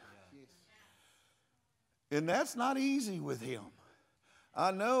find it. And that's not easy with him.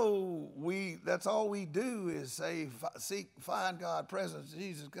 I know that's all we do is say, find God, presence,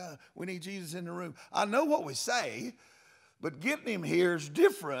 Jesus, God. We need Jesus in the room. I know what we say, but getting him here is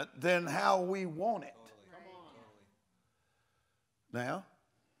different than how we want it. Now,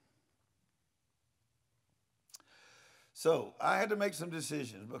 so I had to make some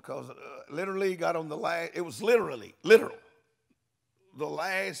decisions, because literally got on it was literal, the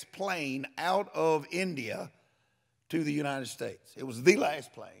last plane out of India to the United States. It was the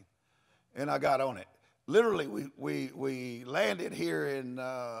last plane, and I got on it. Literally, we landed here in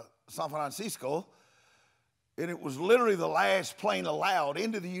San Francisco, and it was literally the last plane allowed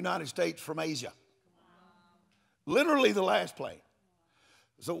into the United States from Asia. Literally the last plane.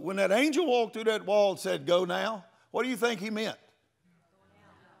 So when that angel walked through that wall and said, go now, what do you think he meant?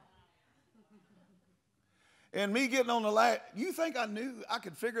 And me getting on the last, you think I knew I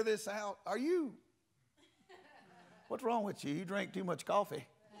could figure this out? Are you? What's wrong with you? You drink too much coffee.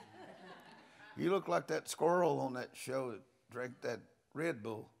 You look like that squirrel on that show that drank that Red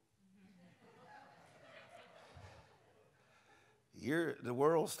Bull. The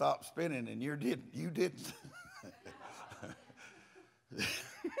world stopped spinning and you didn't.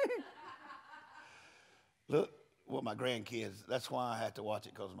 Look, well, my grandkids, that's why I had to watch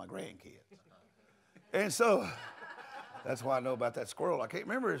it, because of my grandkids. And so, that's why I know about that squirrel. I can't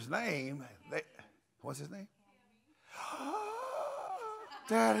remember his name. What's his name?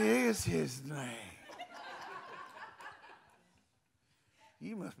 That is his name.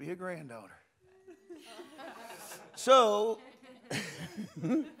 You must be a granddaughter. So,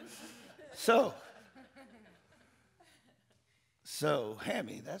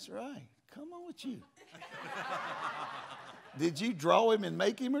 Hammy, that's right. Come on with you. Did you draw him and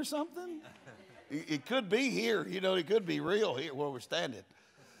make him or something? It could be here, you know, it could be real here where we're standing.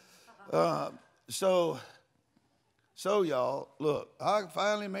 So y'all, look, I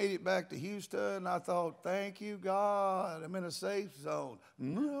finally made it back to Houston. I thought, thank you, God, I'm in a safe zone.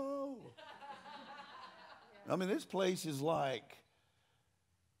 No. I mean, this place is like,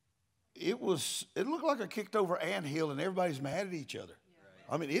 it looked like a kicked over anthill and everybody's mad at each other.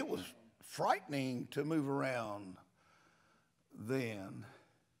 I mean, it was frightening to move around then.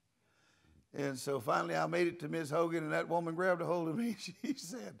 And so finally I made it to Miss Hogan, and that woman grabbed a hold of me. She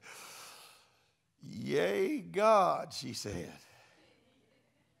said, yay, God, she said.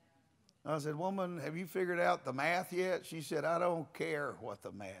 I said, woman, have you figured out the math yet? She said, I don't care what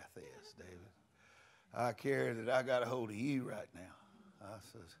the math is, David. I care that I got a hold of you right now. I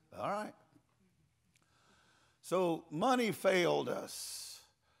says, all right. So money failed us.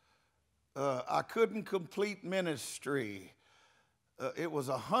 I couldn't complete ministry. It was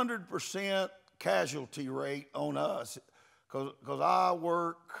 100% casualty rate on us because I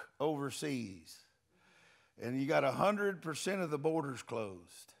work overseas. And you got 100% of the borders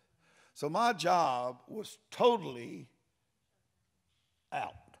closed. So my job was totally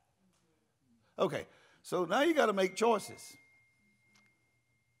out. Okay, so now you got to make choices.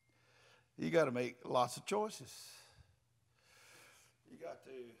 You got to make lots of choices. You got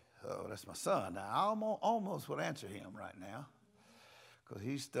to, oh, that's my son. Now, I almost would answer him right now because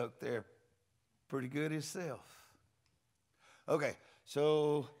he's stuck there pretty good himself. Okay,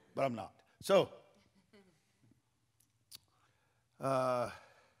 so, but I'm not. So,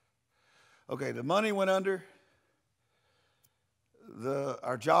 okay, the money went under.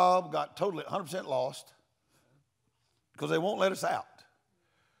 Our job got totally 100% lost because they won't let us out.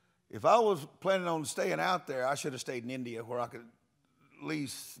 If I was planning on staying out there, I should have stayed in India where I could at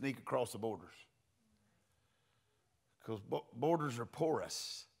least sneak across the borders. Because borders are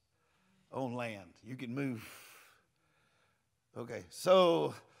porous on land. You can move. Okay,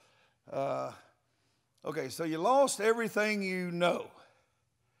 so you lost everything you know.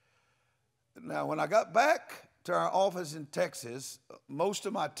 Now, when I got back to our office in Texas, most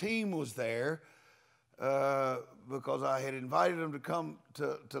of my team was there because I had invited them to come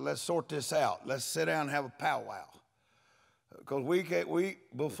to let's sort this out. Let's sit down and have a powwow. Because we're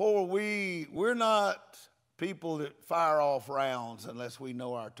not people that fire off rounds unless we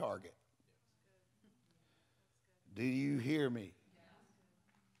know our target. Do you hear me?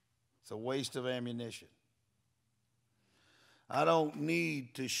 It's a waste of ammunition. I don't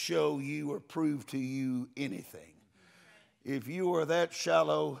need to show you or prove to you anything. If you are that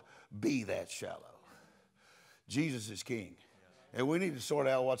shallow, be that shallow. Jesus is king. And we need to sort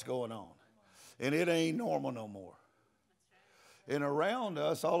out what's going on. And it ain't normal no more. And around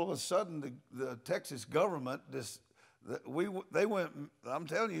us, all of a sudden, the Texas government, they went, I'm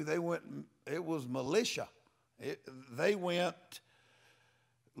telling you, it was militia. They went,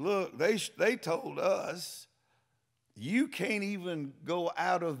 look, they told us, you can't even go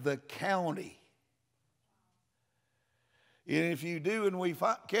out of the county. And if you do and we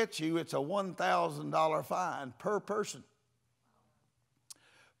catch you, it's a $1,000 fine per person,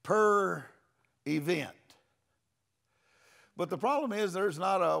 per event. But the problem is there's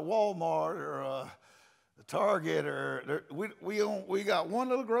not a Walmart or a Target we got one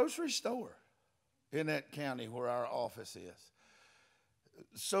little grocery store in that county where our office is.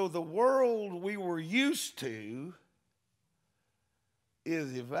 So the world we were used to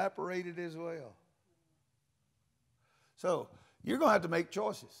is evaporated as well. So you're going to have to make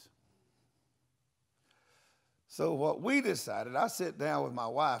choices. So what we decided, I sat down with my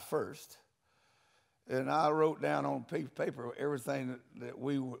wife first, and I wrote down on paper everything that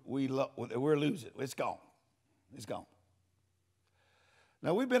we're losing. It's gone. It's gone.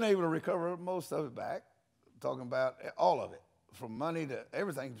 Now, we've been able to recover most of it back, talking about all of it, from money to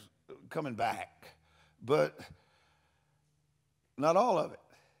everything's coming back, but not all of it.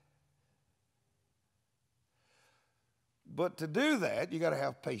 But to do that, you got to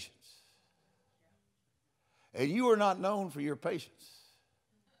have patience. And you are not known for your patience.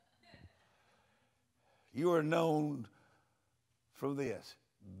 You are known for this.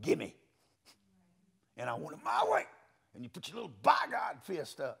 Gimme. And I want it my way. And you put your little by God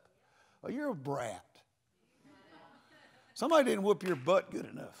fist up. Oh, you're a brat. Somebody didn't whoop your butt good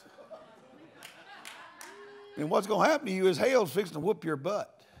enough. And what's going to happen to you is hell's fixing to whoop your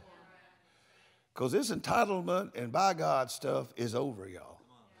butt. Because this entitlement and by God stuff is over, y'all.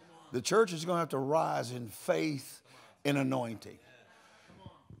 The church is going to have to rise in faith and anointing.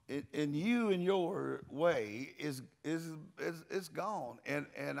 And you and your way is gone.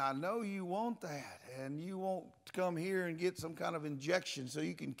 And I know you want that. And you want to come here and get some kind of injection so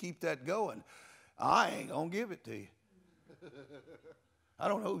you can keep that going. I ain't going to give it to you. I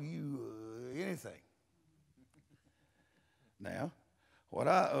don't owe you anything. Now, what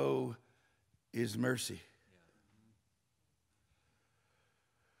I owe is mercy.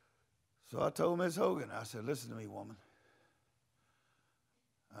 So I told Miss Hogan, I said, listen to me, woman.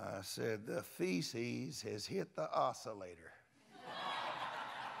 I said, the feces has hit the oscillator.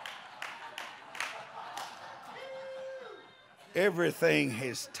 Everything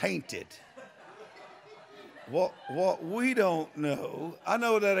has tainted. What we don't know, I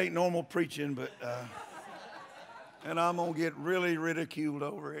know that ain't normal preaching, but, and I'm going to get really ridiculed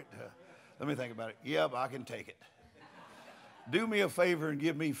over it. Let me think about it. Yeah, but I can take it. Do me a favor and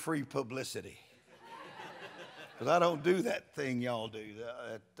give me free publicity. Because I don't do that thing y'all do.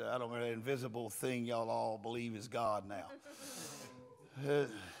 I don't know that invisible thing y'all all believe is God now.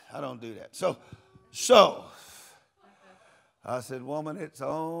 I don't do that. So, I said, woman, it's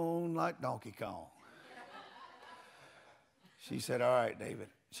on like Donkey Kong. She said, all right, David.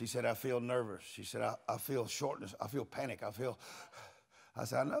 She said, I feel nervous. She said, I feel shortness. I feel panic. I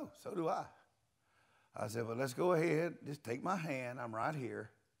said, I know. So do I. I said, well, let's go ahead. Just take my hand. I'm right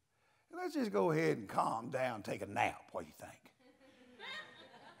here. And let's just go ahead and calm down, take a nap. What do you think?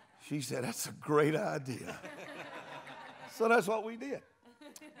 She said, that's a great idea. So that's what we did.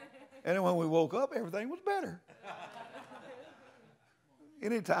 And then when we woke up, everything was better.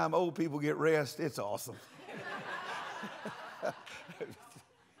 Anytime old people get rest, it's awesome.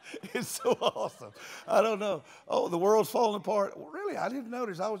 It's so awesome. I don't know. Oh, the world's falling apart. Well, really, I didn't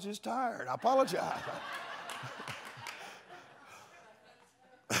notice. I was just tired. I apologize.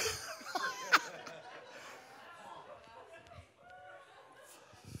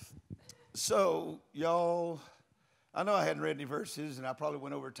 So, y'all, I know I hadn't read any verses, and I probably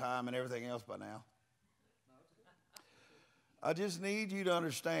went over time and everything else by now. I just need you to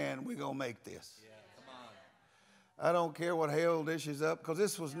understand we're going to make this. I don't care what hell dishes up, because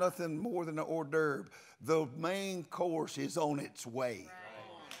this was nothing more than an hors d'oeuvre. The main course is on its way.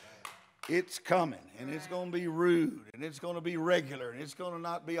 It's coming, and it's going to be rude, and it's going to be regular, and it's going to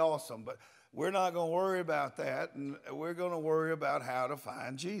not be awesome. But we're not going to worry about that, and we're going to worry about how to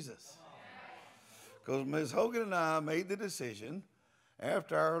find Jesus. Because Ms. Hogan and I made the decision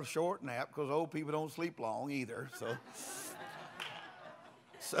after our short nap, because old people don't sleep long either. So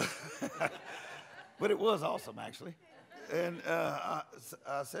but it was awesome, actually. And I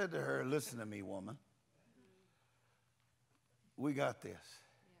said to her, listen to me, woman. We got this.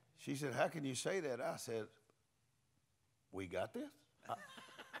 She said, how can you say that? I said, we got this?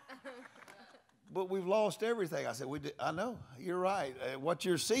 But we've lost everything. I said, I know, you're right. What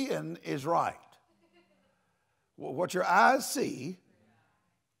you're seeing is right. What your eyes see,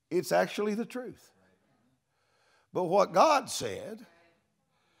 it's actually the truth. But what God said,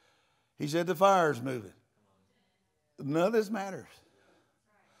 He said the fire's moving. None of this matters.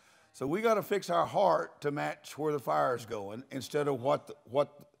 So we got to fix our heart to match where the fire's going instead of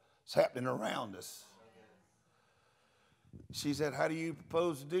what's happening around us. She said, how do you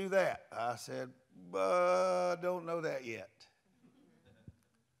propose to do that? I said, I don't know that yet.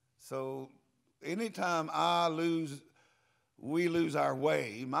 So anytime we lose our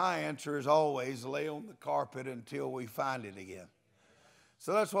way, my answer is always lay on the carpet until we find it again.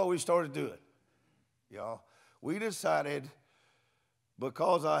 So that's what we started doing, y'all. We decided,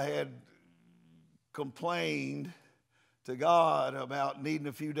 because I had complained to God about needing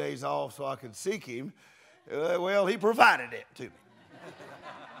a few days off so I could seek Him, well, He provided it to me.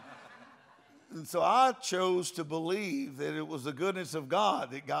 And so I chose to believe that it was the goodness of God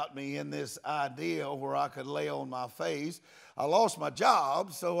that got me in this idea where I could lay on my face. I lost my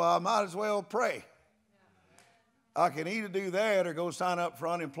job, so I might as well pray. I can either do that or go sign up for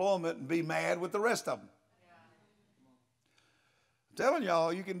unemployment and be mad with the rest of them. I'm telling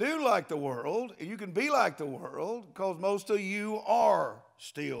y'all, you can do like the world, and you can be like the world, because most of you are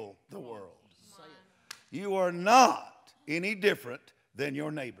still the world. You are not any different than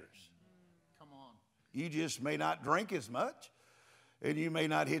your neighbors. Come on. You just may not drink as much, and you may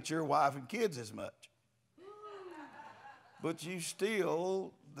not hit your wife and kids as much. But you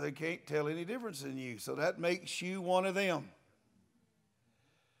still, they can't tell any difference in you. So that makes you one of them.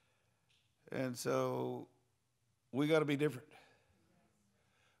 And so we got to be different.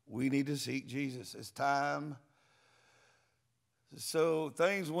 We need to seek Jesus. It's time So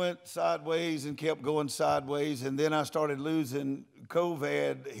things went sideways and kept going sideways, and then I started losing.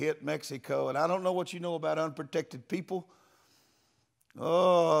 COVID hit Mexico, and I don't know what you know about unprotected people.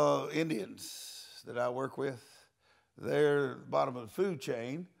 Oh, Indians that I work with, they're the bottom of the food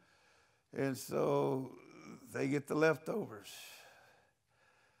chain, and so they get the leftovers.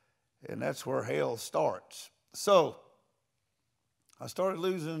 And that's where hell starts. So I started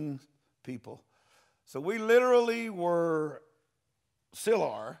losing people. So we literally still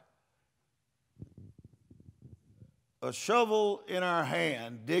are, a shovel in our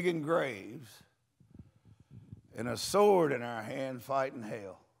hand digging graves and a sword in our hand fighting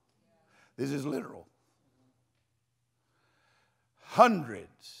hell. This is literal.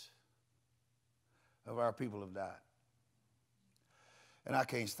 Hundreds of our people have died. And I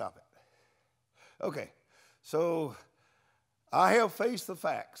can't stop it. Okay, so I have faced the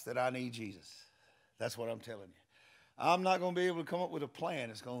facts that I need Jesus. That's what I'm telling you. I'm not going to be able to come up with a plan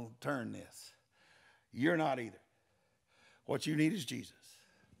that's going to turn this. You're not either. What you need is Jesus.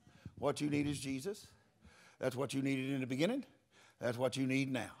 What you need is Jesus. That's what you needed in the beginning. That's what you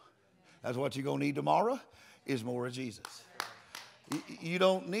need now. That's what you're going to need tomorrow is more of Jesus. You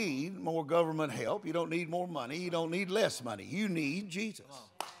don't need more government help. You don't need more money. You don't need less money. You need Jesus.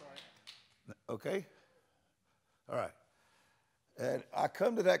 Okay? All right. And I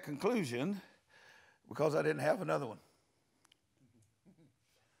come to that conclusion because I didn't have another one.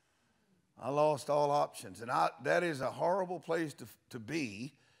 I lost all options. And that is a horrible place to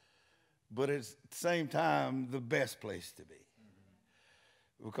be, but it's at the same time the best place to be.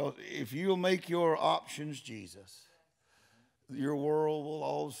 Because if you'll make your options Jesus, your world will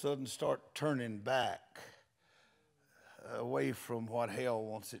all of a sudden start turning back away from what hell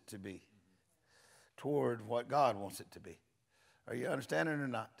wants it to be toward what God wants it to be. Are you understanding or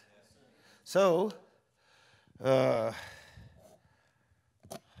not? So, yeah,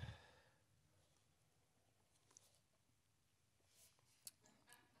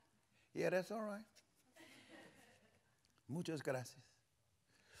 that's all right. Muchas gracias.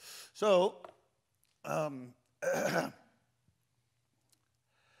 So,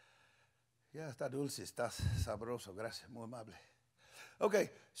 ya está dulce, está sabroso. Gracias, muy amable. Okay,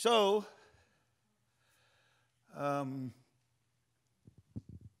 so,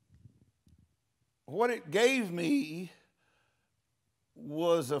 what it gave me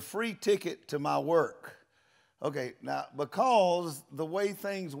was a free ticket to my work. Okay, now, because the way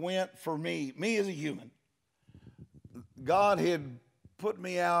things went for me as a human, God had put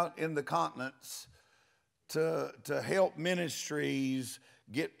me out in the continents to help ministries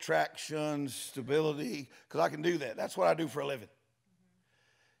get traction, stability, because I can do that. That's what I do for a living,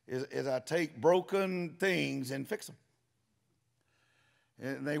 is I take broken things and fix them.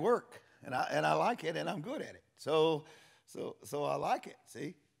 And they work, and I like it, and I'm good at it. So I like it,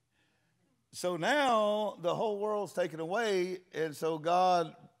 see? So now the whole world's taken away, and so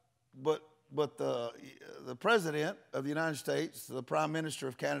God, but the President of the United States, the Prime Minister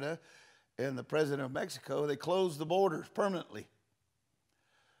of Canada, and the President of Mexico, they closed the borders permanently.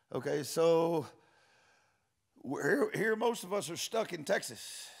 Okay, so here most of us are stuck in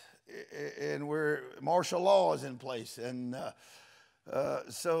Texas, and where martial law is in place, and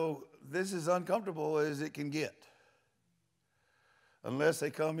so this is uncomfortable as it can get. Unless they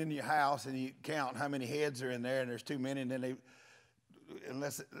come in your house and you count how many heads are in there and there's too many, and then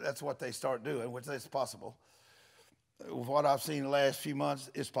unless that's what they start doing, which is possible. With what I've seen the last few months,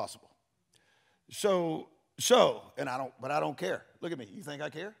 it's possible. So, and I don't care. Look at me. You think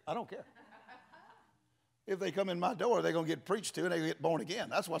I care? I don't care. If they come in my door, they're going to get preached to and they get born again.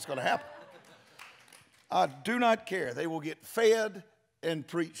 That's what's going to happen. I do not care. They will get fed and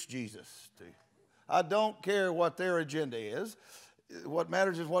preach Jesus to. I don't care what their agenda is. What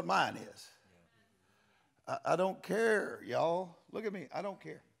matters is what mine is. I don't care, y'all. Look at me. I don't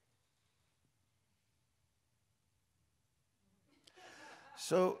care.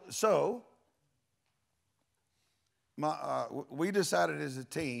 So we decided as a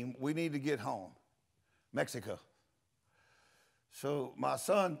team we need to get home, Mexico. So my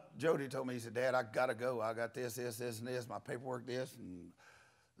son, Jody, told me, he said, Dad, I got to go. I got this, and this, my paperwork, this. And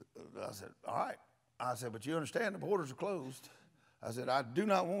I said, all right. I said, but you understand the borders are closed. I said, I do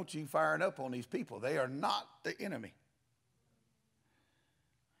not want you firing up on these people. They are not the enemy.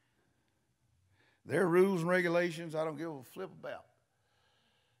 Their rules and regulations, I don't give a flip about.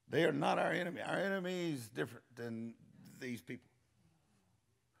 They are not our enemy. Our enemy is different than these people.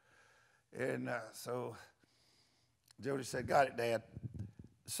 And so Jody said, got it, Dad.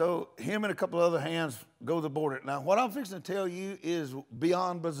 So him and a couple of other hands go to the border. Now, what I'm fixing to tell you is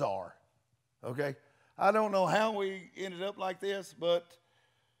beyond bizarre, okay? I don't know how we ended up like this, but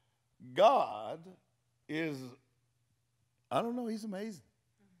God is, I don't know, he's amazing.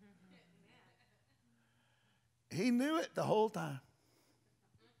 He knew it the whole time.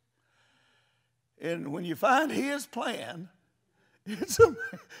 And when you find his plan, it's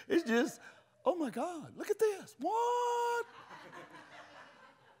just, oh my God, look at this. What?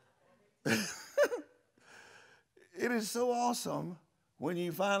 It is so awesome when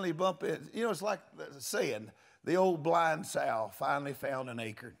you finally bump it. You know, it's like the saying, the old blind sow finally found an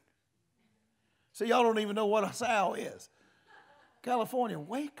acorn. See, y'all don't even know what a sow is. California,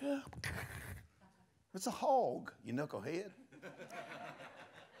 wake up. It's a hog, you knucklehead.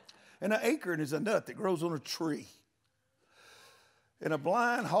 And an acorn is a nut that grows on a tree. And a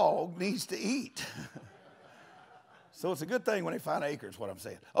blind hog needs to eat. So it's a good thing when they find acorns, what I'm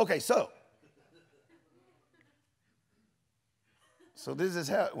saying. Okay, so this is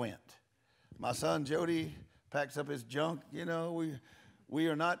how it went. My son Jody packs up his junk. You know, we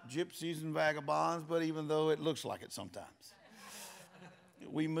are not gypsies and vagabonds, but even though it looks like it sometimes.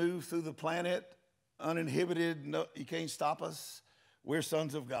 We move through the planet uninhibited. No, you can't stop us. We're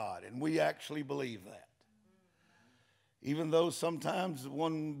sons of God, and we actually believe that. Even though sometimes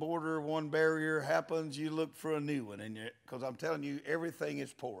one border, one barrier happens, you look for a new one, because I'm telling you, everything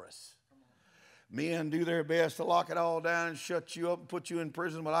is porous. Men do their best to lock it all down and shut you up and put you in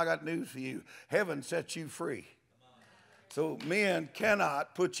prison, but I got news for you. Heaven sets you free. So men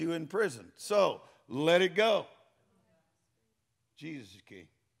cannot put you in prison. So let it go. Jesus is king.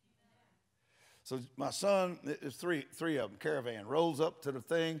 So my son, there's three of them, caravan, rolls up to the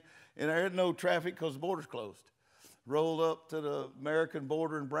thing, and there is no traffic because the border's closed. Rolled up to the American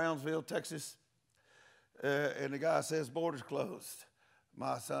border in Brownsville, Texas, and the guy says, border's closed.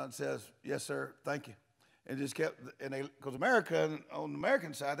 My son says, yes, sir, thank you. And just kept, and because America, on the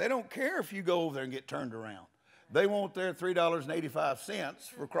American side, they don't care if you go over there and get turned around. They want their $3.85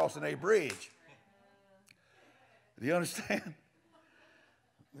 for crossing a bridge. Do you understand?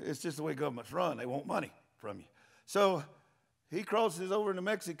 It's just the way governments run. They want money from you. So he crosses over into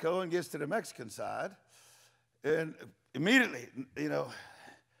Mexico and gets to the Mexican side. And immediately, you know,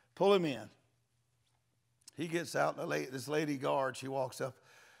 pull him in. He gets out, and this lady guard, she walks up,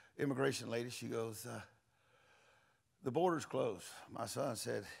 immigration lady, she goes, the border's closed. My son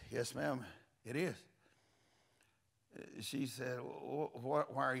said, yes, ma'am, it is. She said, why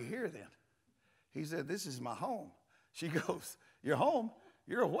are you here then? He said, this is my home. She goes, your home?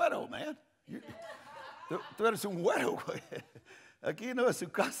 You're a huero, man. Tú eres un huero. Aquí no es su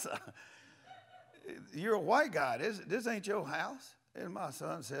casa. You're a white guy. This ain't your house. And my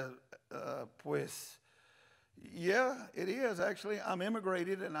son said, pues, yeah, it is actually. I'm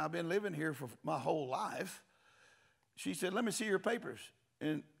immigrated, and I've been living here for my whole life. She said, let me see your papers.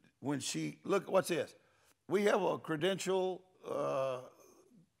 And when she, look, what's this? We have a credential.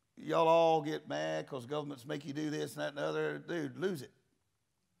 Y'all all get mad because governments make you do this and that and the other. Dude, lose it.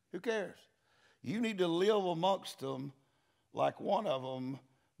 Who cares? You need to live amongst them like one of them,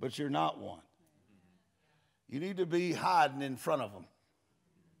 but you're not one. You need to be hiding in front of them.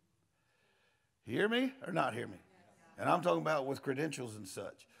 Hear me or not hear me? And I'm talking about with credentials and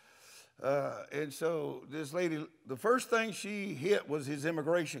such. And so this lady, the first thing she hit was his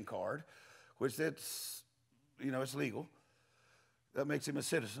immigration card, which it's, you know, it's legal. That makes him a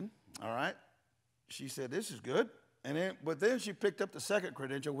citizen, all right? She said, this is good. But then she picked up the second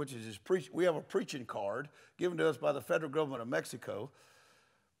credential, which is we have a preaching card given to us by the federal government of Mexico.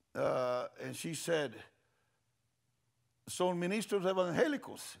 And she said, son ministros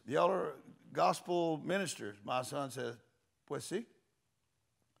evangélicos. Y'all are gospel ministers. My son said, pues sí.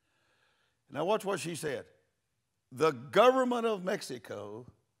 Now watch what she said. The government of Mexico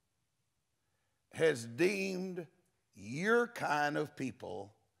has deemed your kind of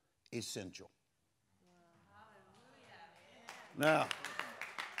people essential. Now,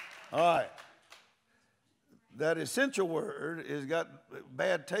 all right, that essential word has got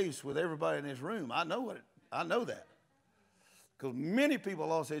bad taste with everybody in this room. I know that. Because many people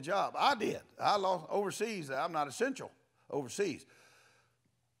lost their job. I did. I lost overseas. I'm not essential overseas.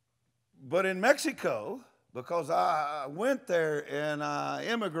 But in Mexico, because I went there and I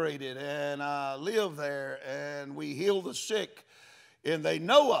immigrated and I lived there and we healed the sick and they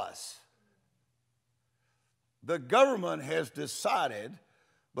know us. The government has decided,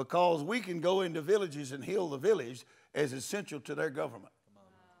 because we can go into villages and heal the village, as essential to their government.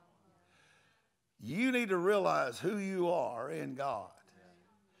 You need to realize who you are in God.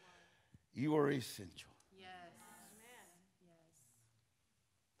 You are essential. Yes.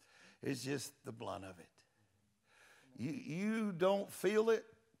 It's just the blunt of it. You don't feel it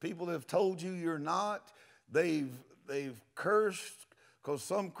people have told you you're not. They've cursed because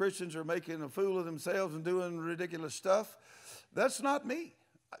some Christians are making a fool of themselves and doing ridiculous stuff. That's not me.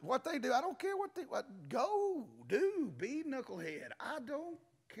 What they do, I don't care what go, do, be knucklehead. I don't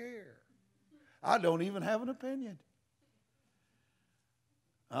care. I don't even have an opinion.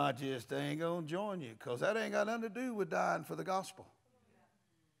 I just ain't going to join you because that ain't got nothing to do with dying for the gospel.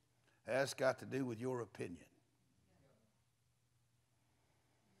 That's got to do with your opinion.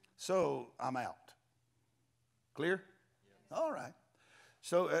 So I'm out. Clear? All right.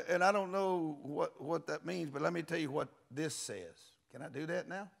 So, and I don't know what that means, but let me tell you what this says. Can I do that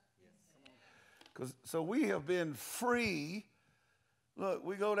now? Yes. So we have been free. Look,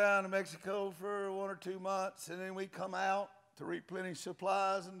 we go down to Mexico for 1 or 2 months, and then we come out to replenish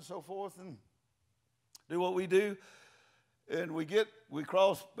supplies and so forth and do what we do. And we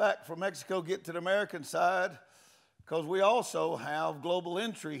cross back from Mexico, get to the American side, because we also have global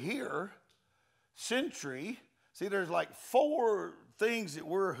entry here, Century. See, there's like 4 things that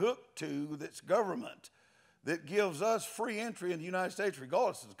we're hooked to that's government that gives us free entry in the United States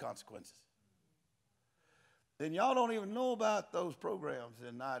regardless of the consequences. And y'all don't even know about those programs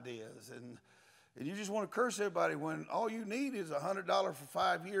and ideas. And you just want to curse everybody when all you need is a $100 for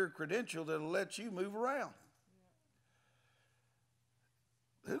 5-year credential that'll let you move around.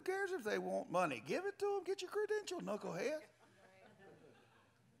 Who cares if they want money? Give it to them. Get your credential, knucklehead.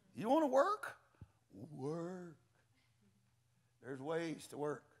 You want to work? Work. There's ways to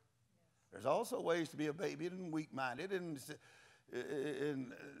work. There's also ways to be a baby and weak-minded and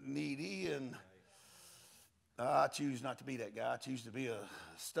needy. And I choose not to be that guy. I choose to be a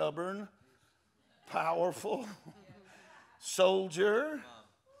stubborn, powerful soldier.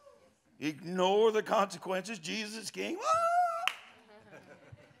 Ignore the consequences. Jesus is king.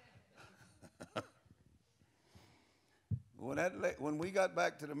 When we got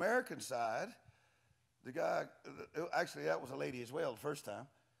back to the American side, the guy, actually that was a lady as well the first time,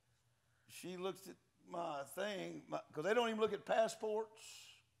 she looks at my thing, because they don't even look at passports,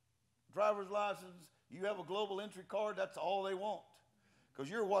 driver's license. You have a global entry card, that's all they want, because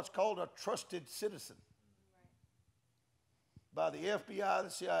you're what's called a trusted citizen. By the FBI, the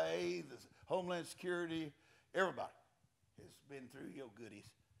CIA, the Homeland Security, everybody has been through your goodies.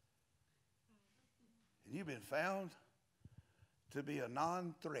 And you've been found to be a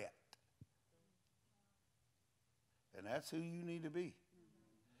non-threat. And that's who you need to be.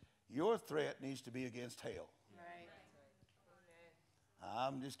 Your threat needs to be against hell. Right.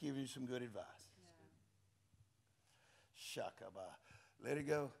 I'm just giving you some good advice. Yeah. Shakaba. Let it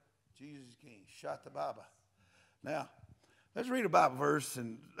go. Jesus is king. Shatababa. Now, let's read a Bible verse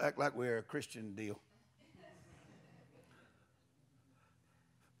and act like we're a Christian deal.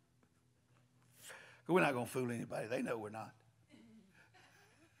 We're not going to fool anybody. They know we're not.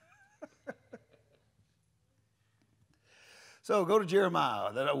 So go to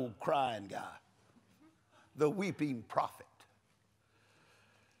Jeremiah, that old crying guy, the weeping prophet.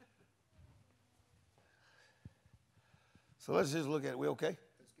 So let's just look at it. We okay?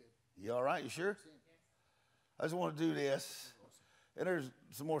 That's good. You all right? You sure? I just want to do this. And there's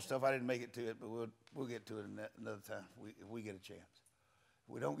some more stuff. I didn't make it to it, but we'll get to it another time if we get a chance.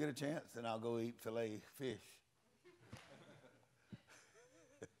 If we don't get a chance, then I'll go eat filet fish.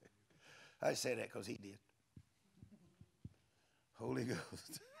 I say that because he did. Holy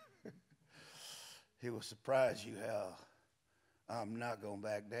Ghost. He will surprise you how I'm not going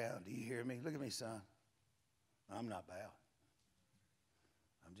back down. Do you hear me? Look at me, son. I'm not bowing.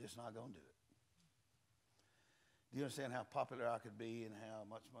 I'm just not going to do it. Do you understand how popular I could be and how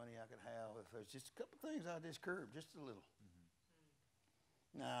much money I could have if there's just a couple things I just curbed, just a little?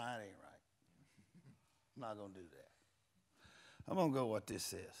 Nah, that ain't right. I'm not going to do that. I'm going to go what this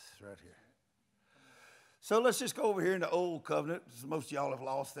says right here. So let's just go over here in the Old Covenant. Most of y'all have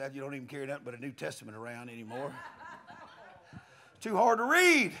lost that. You don't even carry nothing but a New Testament around anymore. Too hard to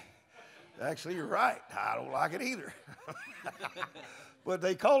read. Actually, you're right. I don't like it either. But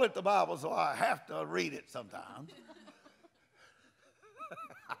they call it the Bible, so I have to read it sometimes.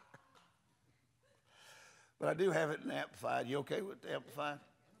 But I do have it in Amplified. You okay with the Amplified?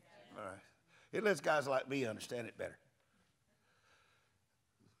 All right. It lets guys like me understand it better.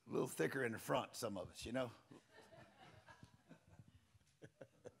 A little thicker in the front, some of us, you know.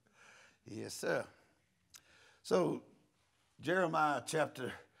 Yes, sir. So, Jeremiah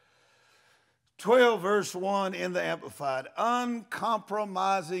chapter 12, verse 1 in the Amplified,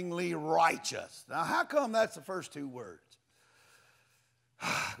 uncompromisingly righteous. Now, how come that's the first 2 words?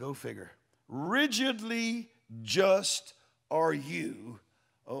 Go figure. Rigidly just are you,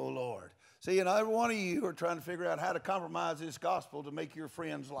 O Lord. See, and every one of you are trying to figure out how to compromise this gospel to make your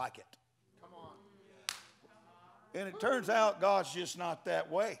friends like it. Come on. And it turns out God's just not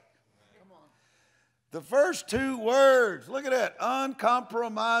that way. Come on. The first two words, look at that,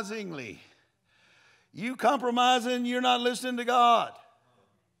 uncompromisingly. You compromising, you're not listening to God.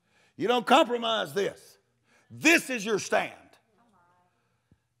 You don't compromise this. This is your stand.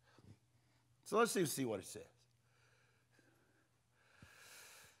 So let's see what it says.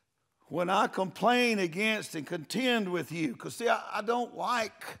 When I complain against and contend with you, because see, I don't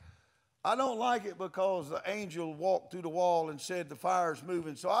like it because the angel walked through the wall and said the fire's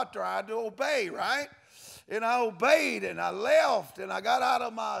moving. So I tried to obey, right? And I obeyed and I left and I got out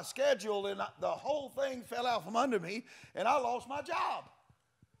of my schedule and the whole thing fell out from under me and I lost my job.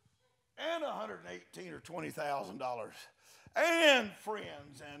 And $118,000 or $20,000 and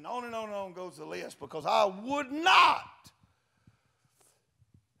friends and on goes the list because I would not.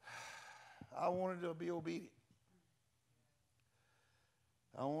 I wanted to be obedient.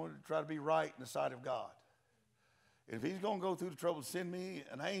 I wanted to try to be right in the sight of God. If he's going to go through the trouble to send me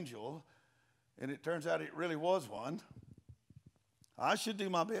an angel, and it turns out it really was one, I should do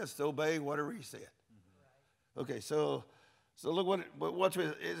my best to obey whatever he said. Okay, so look what's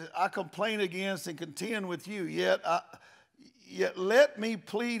with it. I complain against and contend with you, yet let me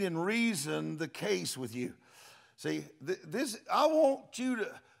plead and reason the case with you. See, I want you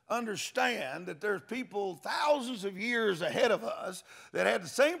to understand that there's people thousands of years ahead of us that had the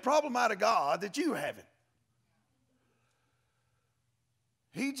same problem out of God that you haven't.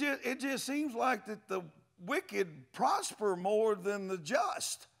 It just seems like that the wicked prosper more than the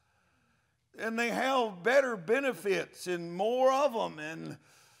just. And they have better benefits and more of them. And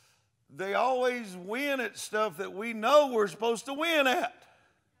they always win at stuff that we know we're supposed to win at.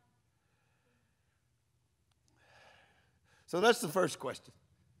 So that's the first question.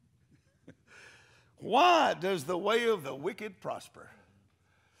 Why does the way of the wicked prosper?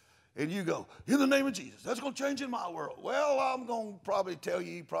 And you go, in the name of Jesus, that's going to change in my world. Well, I'm going to probably tell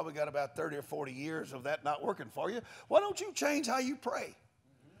you probably got about 30 or 40 years of that not working for you. Why don't you change how you pray?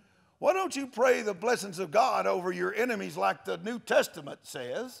 Why don't you pray the blessings of God over your enemies like the New Testament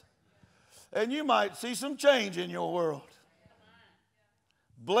says? And you might see some change in your world.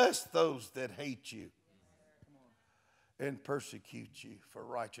 Bless those that hate you and persecute you for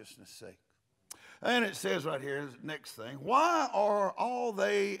righteousness' sake. And it says right here, next thing, why are all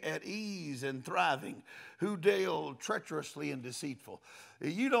they at ease and thriving who deal treacherously and deceitful?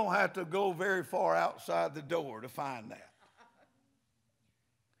 You don't have to go very far outside the door to find that.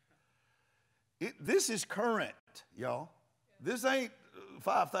 This is current, y'all. This ain't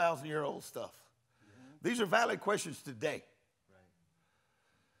 5,000-year-old stuff. These are valid questions today.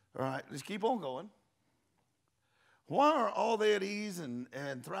 All right, let's keep on going. Why are all they at ease and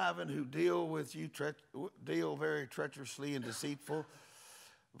thriving who deal with you, deal very treacherously and deceitful?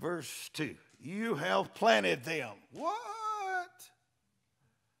 Verse 2, you have planted them. What?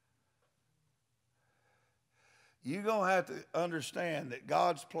 You're going to have to understand that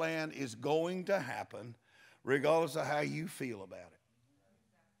God's plan is going to happen regardless of how you feel about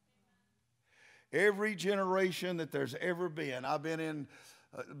it. Every generation that there's ever been, I've been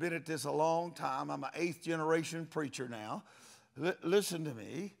at this a long time. I'm an 8th generation preacher now. Listen to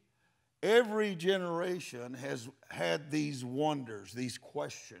me. Every generation has had these wonders, these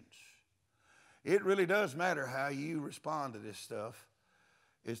questions. It really does matter how you respond to this stuff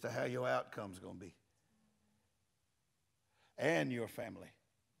as to how your outcome's going to be. And your family.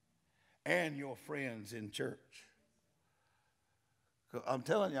 And your friends in church. I'm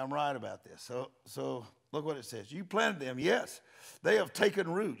telling you, I'm right about this. So look what it says. You planted them. Yes, they have taken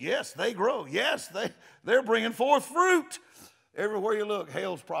root. Yes, they grow. Yes, they're bringing forth fruit. Everywhere you look,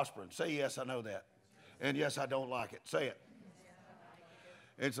 hell's prospering. Say yes, I know that. And yes, I don't like it. Say it.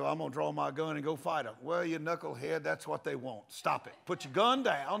 And so I'm going to draw my gun and go fight them. Well, you knucklehead, that's what they want. Stop it. Put your gun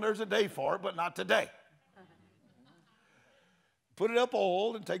down. There's a day for it, but not today. Put it up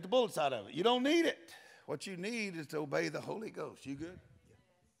old and take the bullets out of it. You don't need it. What you need is to obey the Holy Ghost. You good?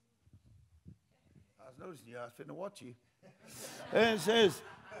 I was noticing you. I was fitting to watch you. And it says,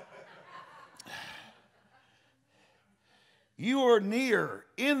 you are near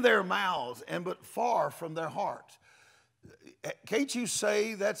in their mouths and but far from their hearts. Can't you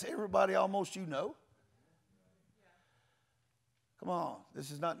say that's everybody almost you know? Come on. This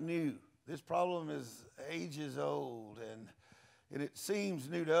is not new. This problem is ages old and it seems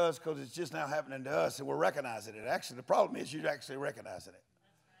new to us because it's just now happening to us and we're recognizing it. Actually, the problem is you're actually recognizing it.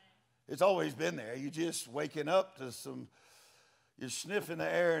 It's always been there. You're just waking up to you're sniffing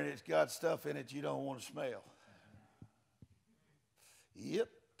the air and it's got stuff in it you don't want to smell. Yep.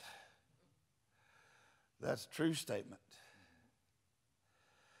 That's a true statement.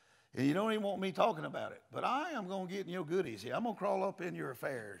 And you don't even want me talking about it, but I am going to get in your goodies here. I'm going to crawl up in your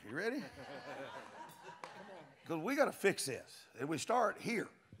affairs. You ready? Because we got to fix this. And we start here.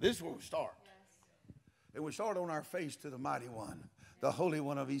 This is where we start. Yes. And we start on our face to the Mighty One, the Holy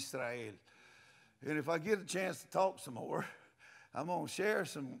One of Israel. And if I get a chance to talk some more, I'm going to share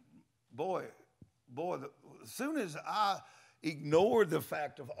some, as soon as I ignored the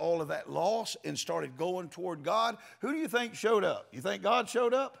fact of all of that loss and started going toward God, who do you think showed up? You think God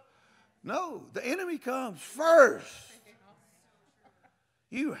showed up? No, the enemy comes first.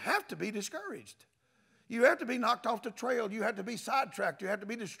 You have to be discouraged. You have to be knocked off the trail. You have to be sidetracked. You have to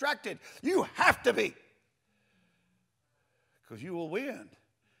be distracted. You have to be. Because you will win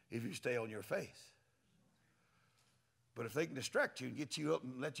if you stay on your face. But if they can distract you and get you up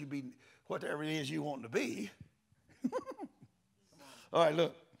and let you be whatever it is you want to be. All right,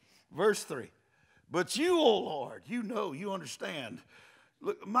 look, verse 3. But you, O Lord, you know, you understand.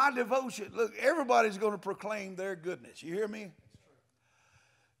 Look, my devotion, look, everybody's going to proclaim their goodness. You hear me?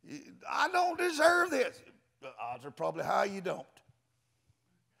 I don't deserve this. The odds are probably high you don't.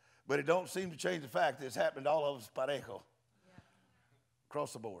 But it don't seem to change the fact that it's happened to all of us parejo. Yeah.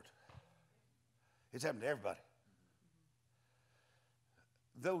 Across the board. It's happened to everybody.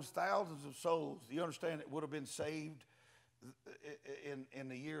 Those thousands of souls, you understand, that would have been saved in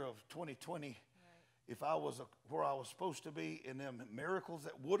the year of 2020, right, if I was where I was supposed to be, in them miracles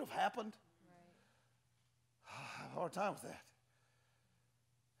that would have happened. Right. I have a hard time with that.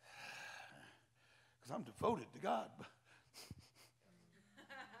 Because I'm devoted to God.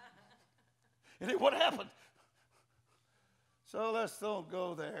 And what happened? So let's don't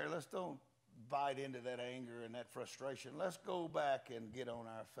go there. Let's don't bite into that anger and that frustration. Let's go back and get on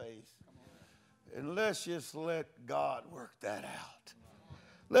our face. And let's just let God work that out.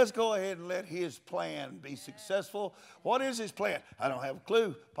 Let's go ahead and let his plan be successful. What is his plan? I don't have a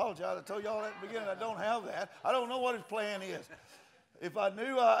clue. Apologize, I told y'all at the beginning I don't have that. I don't know what his plan is. If I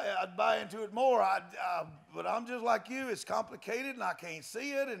knew, I'd buy into it more. But I'm just like you. It's complicated and I can't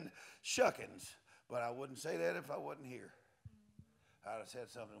see it and shuckins. But I wouldn't say that if I wasn't here. I'd have said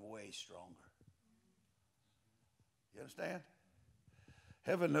something way stronger. You understand?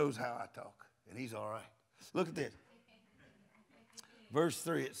 Heaven knows how I talk, and he's all right. Look at this. Verse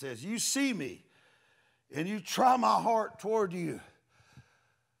 3, it says, you see me, and you try my heart toward you.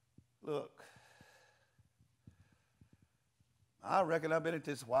 Look, I reckon I've been at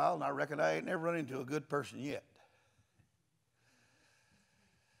this a while, and I reckon I ain't never run into a good person yet.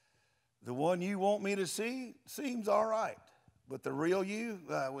 The one you want me to see seems all right, but the real you,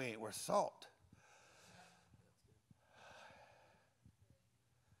 we ain't worth salt.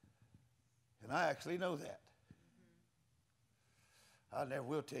 And I actually know that. I never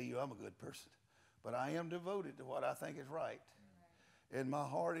will tell you I'm a good person, but I am devoted to what I think is right. And my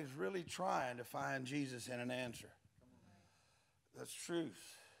heart is really trying to find Jesus in an answer. That's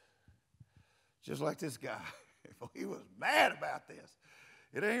truth. Just like this guy. He was mad about this.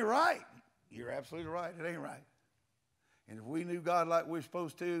 It ain't right. You're absolutely right. It ain't right. And if we knew God like we're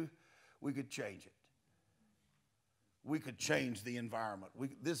supposed to, we could change it. We could change the environment.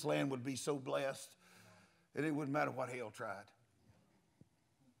 This land would be so blessed, and it wouldn't matter what hell tried.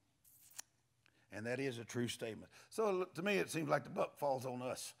 And that is a true statement. So to me, it seems like the buck falls on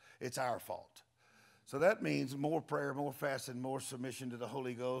us. It's our fault. So that means more prayer, more fasting, more submission to the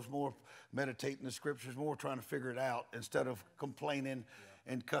Holy Ghost, more meditating the scriptures, more trying to figure it out instead of complaining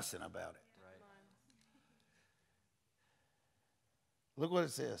and cussing about it. Right. Look what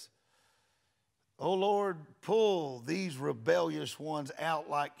it says. O Lord, pull these rebellious ones out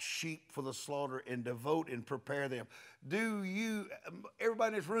like sheep for the slaughter and devote and prepare them.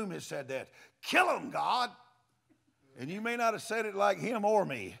 Everybody in this room has said that. Kill them, God. And you may not have said it like him or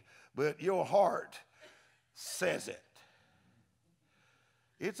me, but your heart says it.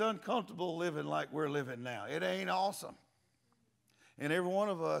 It's uncomfortable living like we're living now. It ain't awesome. And every one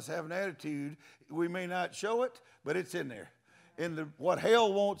of us have an attitude. We may not show it, but it's in there. And what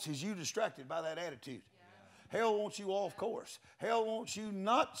hell wants is you distracted by that attitude. Yeah. Hell wants you off course. Hell wants you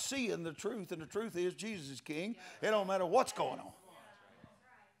not seeing the truth, and the truth is Jesus is king. Yeah. It don't matter what's going on.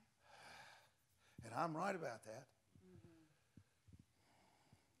 And I'm right about that.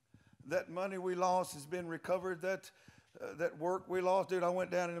 That money we lost has been recovered. That work we lost, dude, I went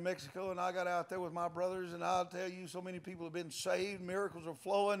down into Mexico and I got out there with my brothers, and I'll tell you, so many people have been saved. Miracles are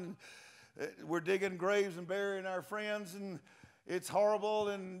flowing. We're digging graves and burying our friends, and it's horrible,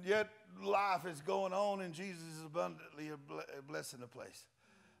 and yet life is going on, and Jesus is abundantly blessing the place.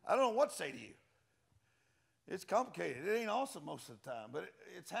 I don't know what to say to you. It's complicated. It ain't awesome most of the time, but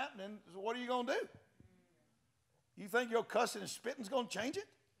it's happening. So what are you going to do? You think your cussing and spitting's going to change it?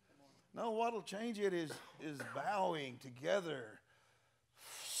 No, what'll change it is bowing together,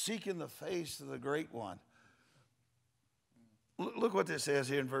 seeking the face of the Great One. Look what this says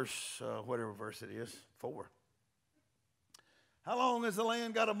here in verse, whatever verse it is, 4. How long has the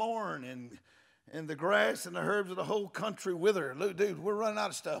land got to mourn and the grass and the herbs of the whole country wither? Look, dude, we're running out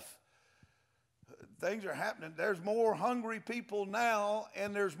of stuff. Things are happening. There's more hungry people now,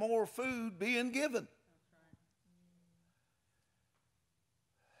 and there's more food being given.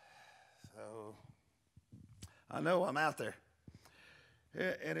 So, I know I'm out there.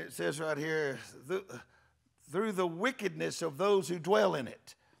 And it says right here, through the wickedness of those who dwell in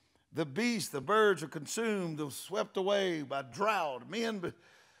it, the beasts, the birds are consumed, or swept away by drought. Men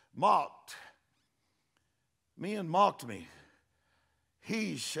mocked me.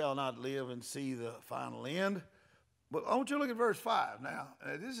 He shall not live and see the final end. But I want you to look at verse 5 now.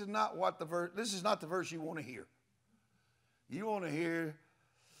 This is not the verse you want to hear. You want to hear,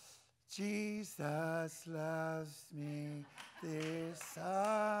 Jesus loves me, this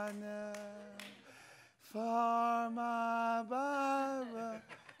I know, for my Bible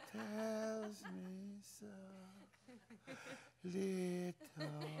tells me so. Little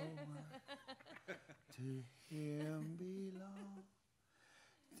one, to him belong.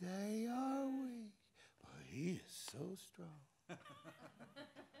 They are weak, but he is so strong.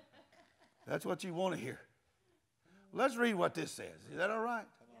 That's what you want to hear. Let's read what this says. Is that all right?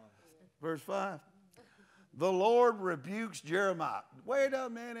 Verse 5. The Lord rebukes Jeremiah. Wait a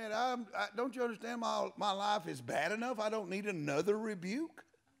minute. Don't you understand my life is bad enough? I don't need another rebuke.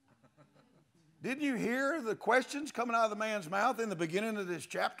 Didn't you hear the questions coming out of the man's mouth in the beginning of this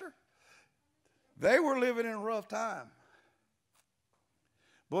chapter? They were living in a rough time.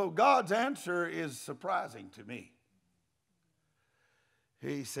 But God's answer is surprising to me.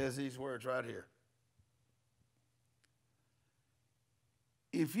 He says these words right here.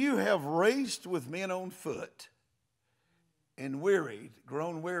 If you have raced with men on foot and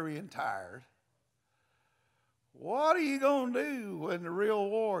grown weary and tired, what are you going to do when the real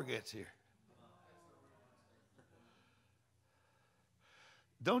war gets here?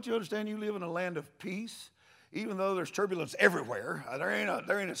 Don't you understand you live in a land of peace? Even though there's turbulence everywhere, there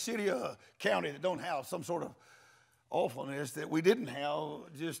ain't a city or a county that don't have some sort of awfulness that we didn't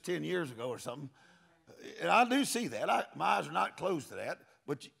have just 10 years ago or something. And I do see that. My eyes are not closed to that.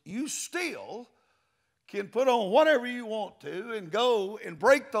 But you still can put on whatever you want to and go and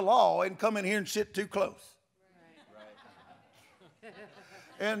break the law and come in here and sit too close. Right.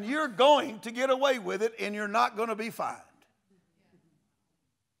 And you're going to get away with it, and you're not going to be fined.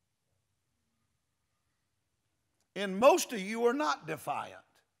 And most of you are not defiant.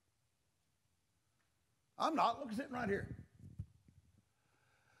 I'm not. Look, sitting right here.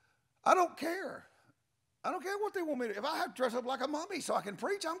 I don't care. I don't care what they want me to do. If I have to dress up like a mummy so I can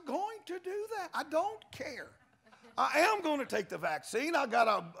preach, I'm going to do that. I don't care. I am going to take the vaccine. I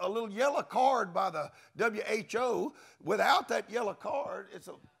got a little yellow card by the WHO. Without that yellow card, it's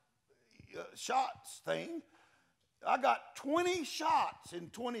a shots thing. I got 20 shots in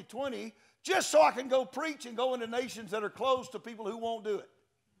 2020 just so I can go preach and go into nations that are closed to people who won't do it.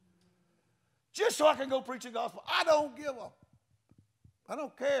 Just so I can go preach the gospel. I don't give a, I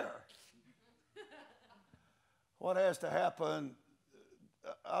don't care what has to happen.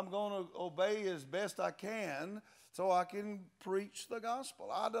 I'm going to obey as best I can so I can preach the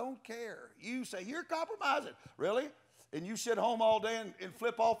gospel. I don't care. You say, you're compromising. Really? And you sit home all day and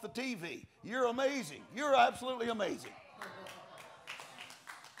flip off the TV. You're amazing. You're absolutely amazing.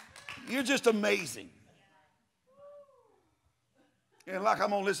 You're just amazing. And like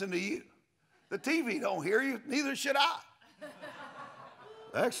I'm going to listen to you. The TV don't hear you, neither should I.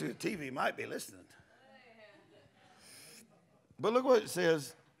 Actually, the TV might be listening. But look what it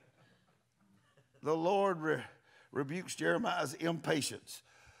says. The Lord rebukes Jeremiah's impatience.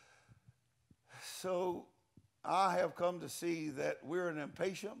 So I have come to see that we're an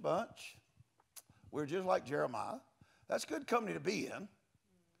impatient bunch. We're just like Jeremiah. That's good company to be in.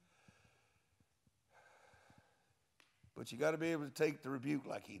 But you got to be able to take the rebuke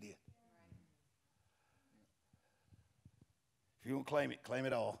like he did. If you want to claim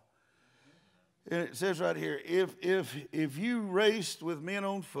it all. And it says right here, if you raced with men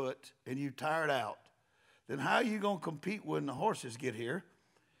on foot and you tired out, then how are you going to compete when the horses get here?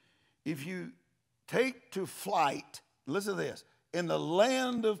 If you take to flight, listen to this, in the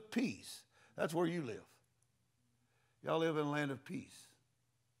land of peace, that's where you live. Y'all live in a land of peace.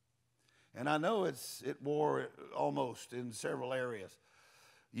 And I know it's at war almost in several areas.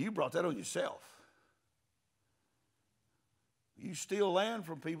 You brought that on yourself. You steal land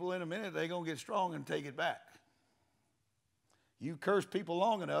from people in a minute, they're going to get strong and take it back. You curse people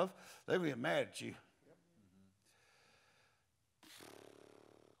long enough, they're going to get mad at you.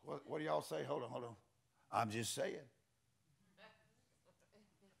 What do y'all say? Hold on. I'm just saying.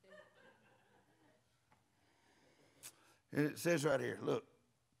 And it says right here, look.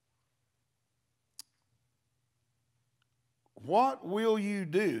 What will you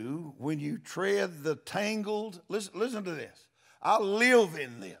do when you tread the tangled, listen to this. I live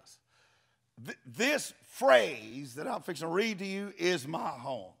in this. This phrase that I'm fixing to read to you is my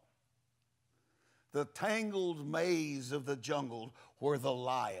home. The tangled maze of the jungle where the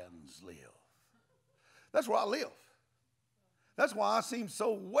lions live. That's where I live. That's why I seem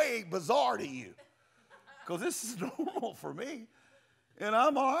so way bizarre to you. Because this is normal for me. And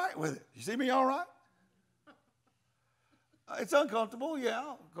I'm all right with it. You see me all right? It's uncomfortable,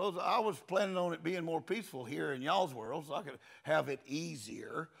 yeah, because I was planning on it being more peaceful here in y'all's world so I could have it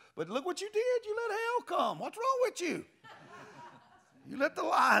easier. But look what you did. You let hell come. What's wrong with you? You let the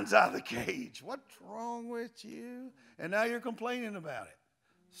lions out of the cage. What's wrong with you? And now you're complaining about it.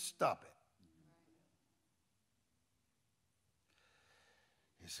 Stop it.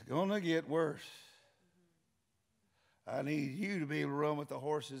 It's going to get worse. I need you to be able to run with the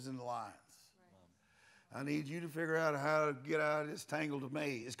horses and the lions. I need you to figure out how to get out of this tangled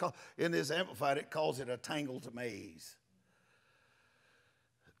maze. It's called, in this Amplified, it calls it a tangled maze.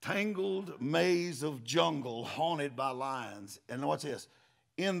 Tangled maze of jungle haunted by lions. And what's this?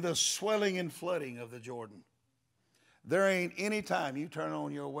 In the swelling and flooding of the Jordan. There ain't any time you turn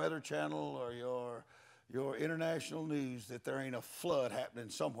on your Weather Channel or your international news that there ain't a flood happening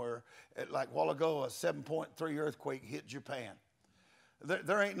somewhere. Like a while ago, a 7.3 earthquake hit Japan.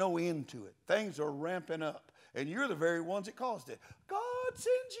 There ain't no end to it. Things are ramping up. And you're the very ones that caused it. God,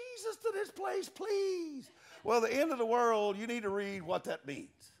 send Jesus to this place, please. Well, the end of the world, you need to read what that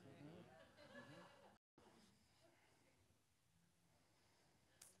means.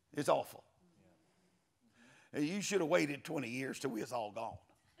 It's awful. And you should have waited 20 years till we was all gone.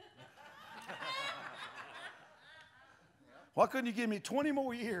 Why couldn't you give me 20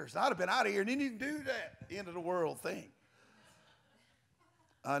 more years? I'd have been out of here and didn't even do that end of the world thing.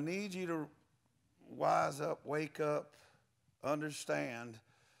 I need you to wise up, wake up, understand.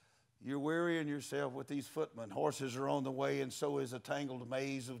 You're wearying yourself with these footmen. Horses are on the way, and so is a tangled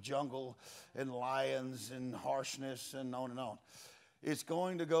maze of jungle and lions and harshness and on and on. It's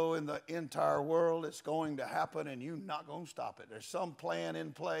going to go in the entire world. It's going to happen, and you're not going to stop it. There's some plan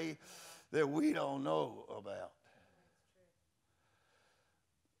in play that we don't know about.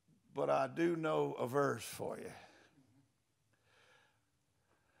 But I do know a verse for you.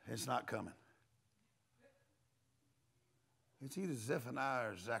 It's not coming. It's either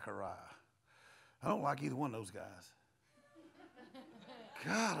Zephaniah or Zechariah. I don't like either one of those guys.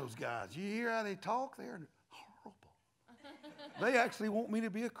 God, those guys. You hear how they talk? They're horrible. They actually want me to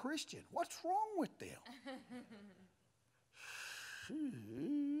be a Christian. What's wrong with them?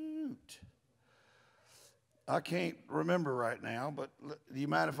 Shoot. I can't remember right now, but do you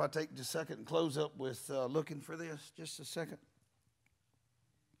mind if I take just a second and close up with looking for this? Just a second.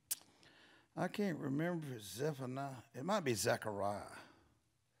 I can't remember if it's Zephaniah. It might be Zechariah.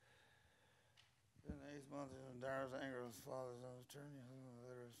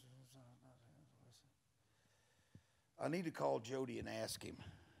 I need to call Jody and ask him,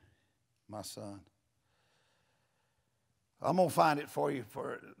 my son. I'm going to find it for you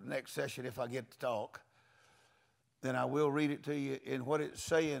for the next session if I get to talk. Then I will read it to you. And what it's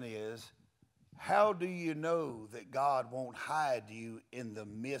saying is, how do you know that God won't hide you in the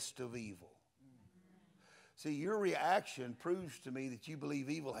midst of evil? See, your reaction proves to me that you believe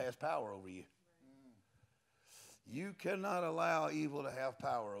evil has power over you. You cannot allow evil to have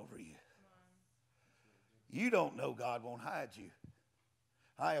power over you. You don't know God won't hide you.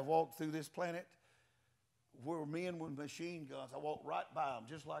 I have walked through this planet where men with machine guns, I walk right by them,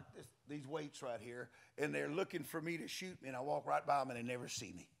 just like these weights right here, and they're looking for me to shoot me, and I walk right by them, and they never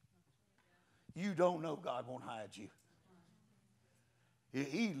see me. You don't know God won't hide you.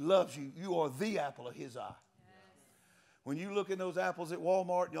 He loves you. You are the apple of his eye. When you look in those apples at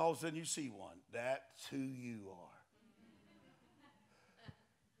Walmart and all of a sudden you see one, that's who you are.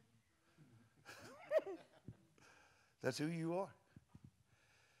 That's who you are.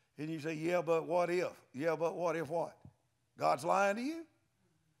 And you say, yeah, but what if? Yeah, but what if what? God's lying to you?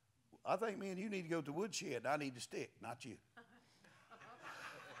 I think me and you need to go to the woodshed and I need to stick, not you.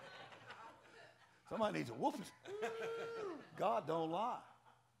 Somebody needs a whooping. God don't lie.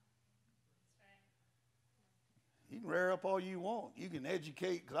 You can rear up all you want. You can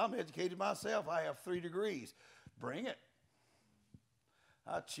educate, because I'm educated myself. I have 3 degrees. Bring it.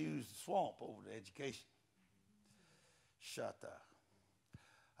 I choose the swamp over the education. Shut up.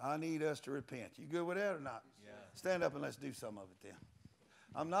 I need us to repent. You good with that or not? Yeah. Stand up and let's do some of it then.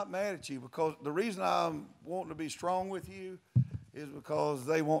 I'm not mad at you because the reason I'm wanting to be strong with you is because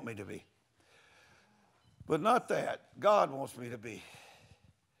they want me to be. But not that. God wants me to be.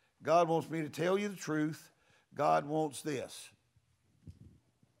 God wants me to tell you the truth. God wants this.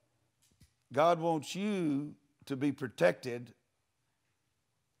 God wants you to be protected,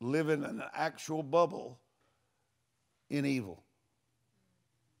 living in an actual bubble in evil.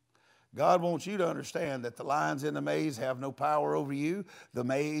 God wants you to understand that the lions in the maze have no power over you. The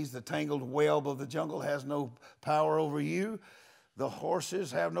maze, the tangled web of the jungle has no power over you. The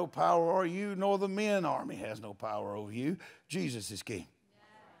horses have no power over you, nor the men army has no power over you. Jesus is king.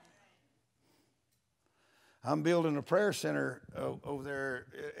 I'm building a prayer center over there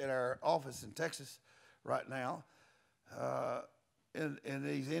at our office in Texas right now. And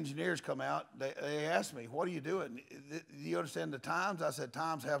these engineers come out, they ask me, what are you doing? Do you understand the times? I said,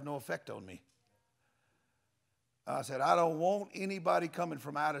 times have no effect on me. I said, I don't want anybody coming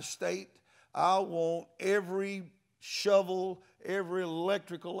from out of state. I want every shovel, every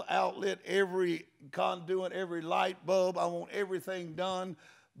electrical outlet, every conduit, every light bulb. I want everything done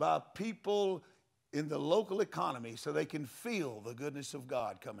by people in the local economy so they can feel the goodness of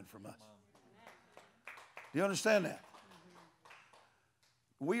God coming from us. Do you understand that?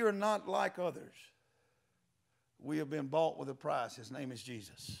 We are not like others. We have been bought with a price. His name is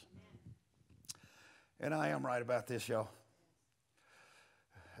Jesus. And I am right about this, y'all.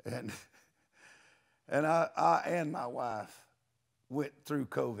 And I and my wife went through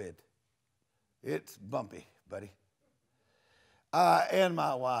COVID. It's bumpy, buddy. I and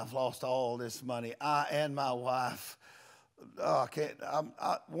my wife lost all this money. I and my wife,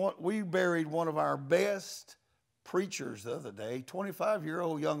 we buried one of our best preachers the other day.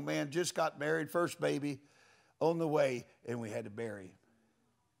 25-year-old young man, just got married, first baby on the way, and we had to bury him.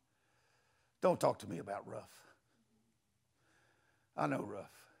 Don't talk to me about rough. I know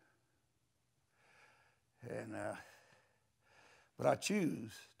rough. And but I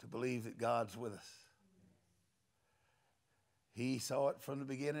choose to believe that God's with us. He saw it from the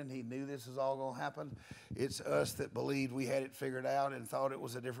beginning. He knew this was all going to happen. It's us that believed we had it figured out and thought it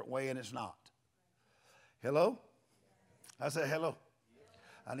was a different way, and it's not. Hello? I said, hello.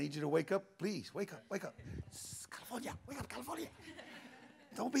 I need you to wake up. Please, wake up, wake up. California, wake up, California.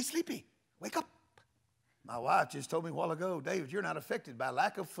 Don't be sleepy. Wake up. My wife just told me a while ago, David, you're not affected by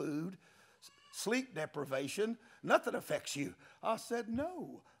lack of food, sleep deprivation. Nothing affects you. I said,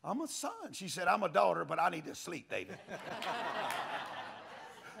 no, I'm a son. She said, I'm a daughter, but I need to sleep, David.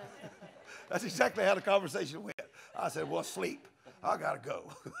 That's exactly how the conversation went. I said, well, sleep. I got to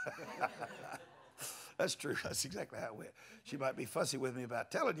go. That's true. That's exactly how it went. She might be fussy with me about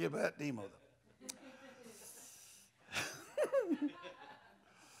telling you about Demo, though.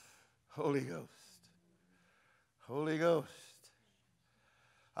 Holy Ghost. Holy Ghost.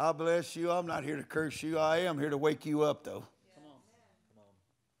 I bless you. I'm not here to curse you. I am here to wake you up, though. Come on. Come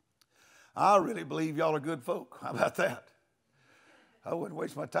on. I really believe y'all are good folk. How about that? I wouldn't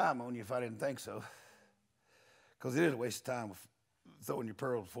waste my time on you if I didn't think so. Because it is a waste of time throwing your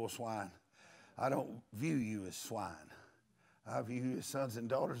pearls before swine. I don't view you as swine. I view you as sons and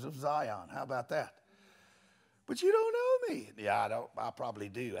daughters of Zion. How about that? But you don't know me. Yeah, I don't. I probably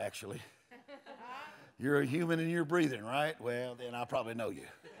do, actually. You're a human and you're breathing, right? Well, then I probably know you.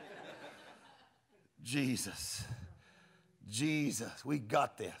 Jesus. Jesus. We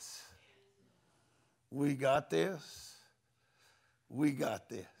got this. We got this. We got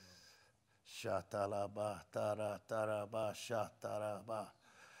this. Shatalaba, tarataraba, shataraba.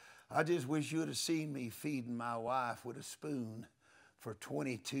 I just wish you would have seen me feeding my wife with a spoon for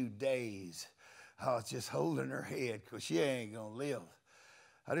 22 days. I was just holding her head because she ain't going to live.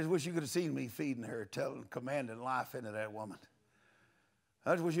 I just wish you could have seen me feeding her, commanding life into that woman.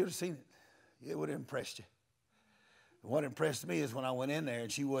 I just wish you would have seen it. It would have impressed you. What impressed me is when I went in there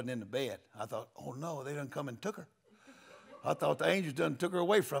and she wasn't in the bed. I thought, oh no, they done come and took her. I thought the angels done took her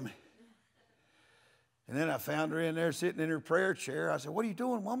away from me. And then I found her in there sitting in her prayer chair. I said, what are you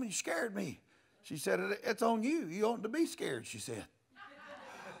doing, woman? You scared me. She said, it's on you. You oughtn't to be scared, she said.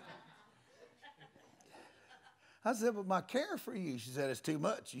 I said, but my care for you. She said, it's too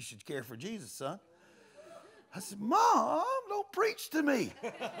much. You should care for Jesus, son. I said, Mom, don't preach to me.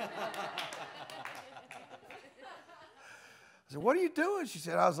 I said, what are you doing? She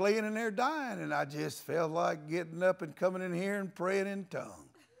said, I was laying in there dying, and I just felt like getting up and coming in here and praying in tongues.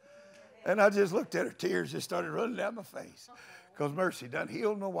 And I just looked at her, tears just started running down my face because Mercy done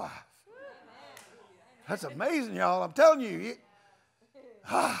healed my wife. That's amazing, y'all. I'm telling you.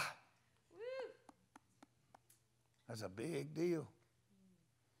 That's a big deal.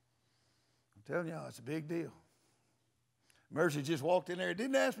 I'm telling y'all, it's a big deal. Mercy just walked in there,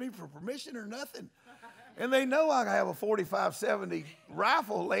 didn't ask me for permission or nothing. And they know I have a 45-70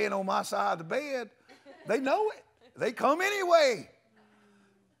 rifle laying on my side of the bed. They know it. They come anyway.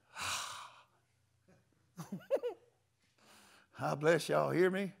 I bless y'all. Hear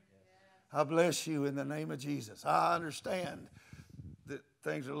me? I bless you in the name of Jesus. I understand that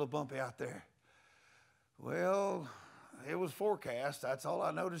things are a little bumpy out there. Well, it was forecast. That's all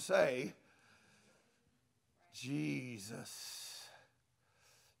I know to say. Jesus.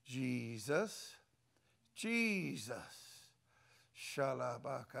 Jesus. Jesus.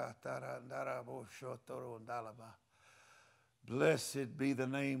 Blessed be the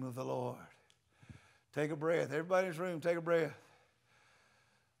name of the Lord. Take a breath. Everybody in this room, take a breath.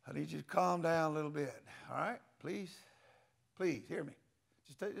 I need you to calm down a little bit. All right? Please. Please, hear me.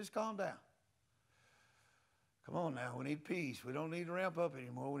 Just calm down. Come on now. We need peace. We don't need to ramp up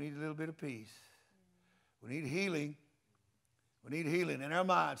anymore. We need a little bit of peace. We need healing. We need healing in our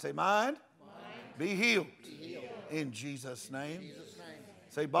mind. Say, mind. Be healed. Be healed. In Jesus' name.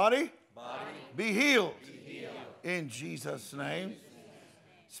 Say, body. Be healed. In Jesus' name.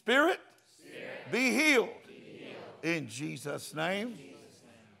 Spirit. Be healed. In Jesus' name.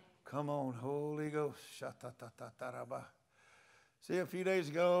 Come on, Holy Ghost. See, a few days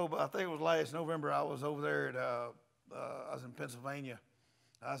ago, I think it was last November, I was over there I was in Pennsylvania.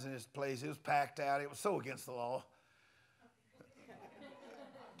 I was in this place. It was packed out. It was so against the law.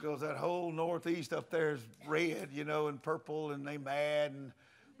 Because that whole northeast up there is red, you know, and purple, and they mad.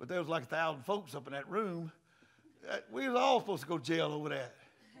 But there was like 1,000 folks up in that room. We was all supposed to go to jail over that.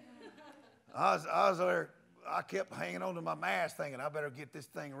 I was there. I kept hanging on to my mask thinking, I better get this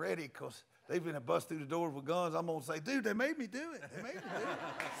thing ready because they've been to bust through the door with guns. I'm going to say, dude, they made me do it. They made me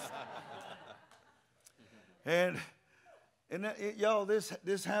do it. And y'all,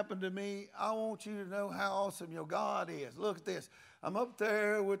 this happened to me. I want you to know how awesome your God is. Look at this. I'm up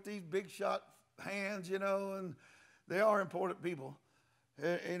there with these big shot hands, you know, and they are important people.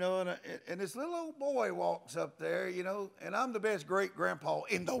 You know, and this little old boy walks up there, you know, and I'm the best great-grandpa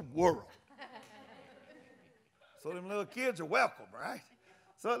in the world. So them little kids are welcome, right?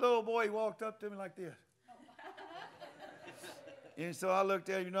 So that little boy walked up to me like this. And so I looked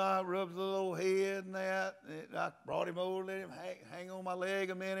at him, you know, I rubbed his little old head and that. And I brought him over, let him hang on my leg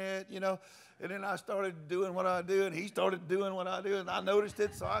a minute, you know. And then I started doing what I do, and he started doing what I do, and I noticed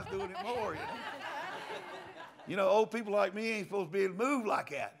it, so I was doing it more, you know. You know, old people like me ain't supposed to be able to move like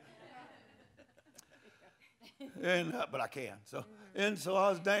that. And but I can. So I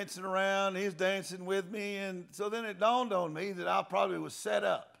was dancing around. He was dancing with me, and so then it dawned on me that I probably was set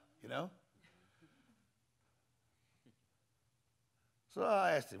up, you know. So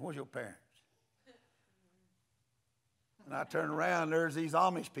I asked him, "Where's your parents?" And I turned around. There's these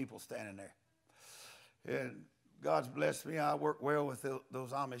Amish people standing there, and God's blessed me. I work well with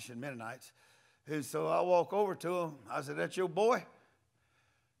those Amish and Mennonites, and so I walk over to him. I said, "That's your boy?"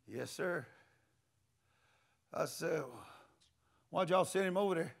 "Yes, sir." I said, "Why'd y'all send him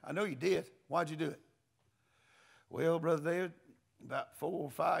over there?" "I know you did. Why'd you do it?" "Well, Brother David, about 4 or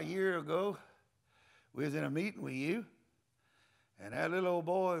 5 years ago, we was in a meeting with you, and that little old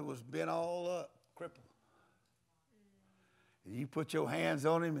boy was bent all up, crippled. And you put your hands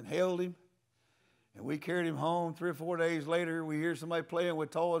on him and held him, and we carried him home. 3 or 4 days later, we hear somebody playing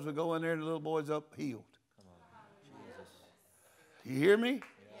with toys. We go in there, and the little boy's up healed." Come on. Jesus. You hear me?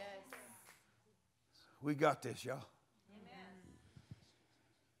 We got this, y'all. Amen.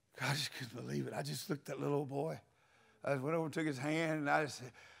 I just couldn't believe it. I just looked at that little old boy. I went over and took his hand, and I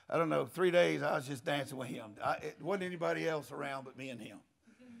don't know, 3 days I was just dancing with him. It wasn't anybody else around but me and him.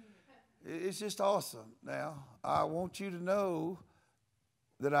 It's just awesome. Now, I want you to know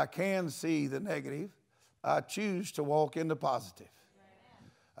that I can see the negative. I choose to walk in the positive.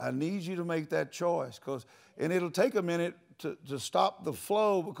 I need you to make that choice, and it'll take a minute to stop the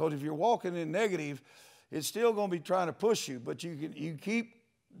flow, because if you're walking in negative, it's still going to be trying to push you, but you keep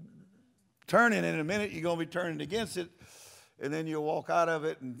turning. In a minute, you're going to be turning against it, and then you'll walk out of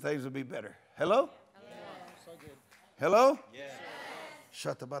it, and things will be better. Hello? Yeah. So good. Hello? Yes.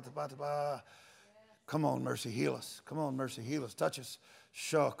 Shut the ba. Come on, Mercy, heal us. Come on, Mercy, heal us. Touch us.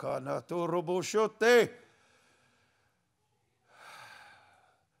 See,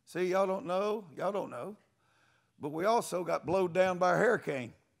 y'all don't know, but we also got blowed down by a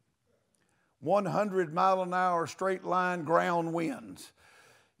hurricane. 100-mile-an-hour straight line ground winds.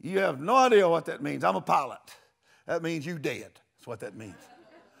 You have no idea what that means. I'm a pilot. That means you dead. That's what that means.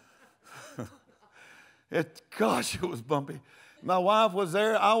 Gosh, it was bumpy. My wife was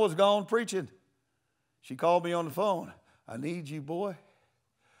there. I was gone preaching. She called me on the phone. I need you, boy.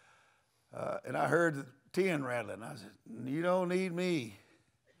 And I heard the tin rattling. I said, you don't need me.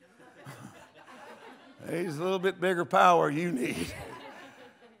 There's a little bit bigger power you need.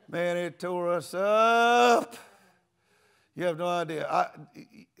 Man, it tore us up. You have no idea.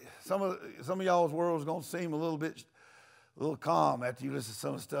 Some of y'all's world is going to seem a little calm after you listen to some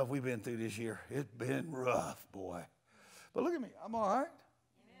of the stuff we've been through this year. It's been rough, boy. But look at me. I'm all right.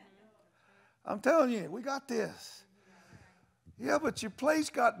 I'm telling you, we got this. Yeah, but your place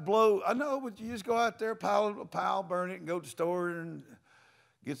got blown. I know, but you just go out there, pile, burn it, and go to the store and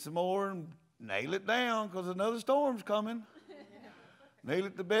get some more and nail it down because another storm's coming. Nail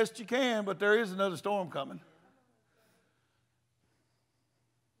it the best you can, but there is another storm coming.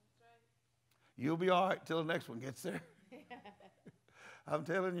 You'll be all right till the next one gets there. I'm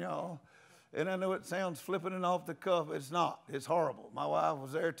telling y'all. And I know it sounds flippant and off the cuff. It's not. It's horrible. My wife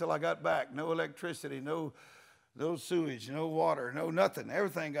was there till I got back. No electricity, no sewage, no water, no nothing.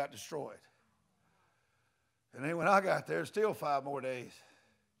 Everything got destroyed. And then when I got there, still 5 more days.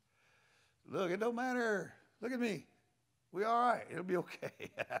 Look, it don't matter. Look at me. We all right. It'll be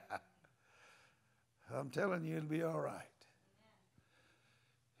okay. I'm telling you, it'll be all right.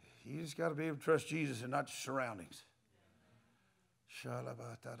 You just got to be able to trust Jesus and not your surroundings.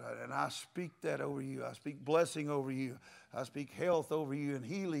 And I speak that over you. I speak blessing over you. I speak health over you and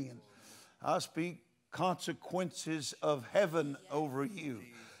healing. And I speak consequences of heaven over you.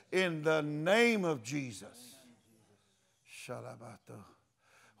 In the name of Jesus.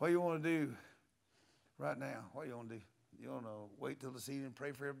 What do you want to do right now? What do you want to do? You want to wait till this evening and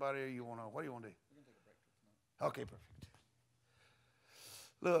pray for everybody, or what do you want to do? Okay, perfect.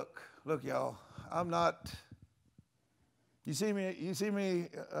 Look, y'all. I'm not. You see me,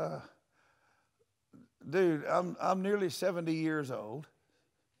 dude. I'm nearly 70 years old.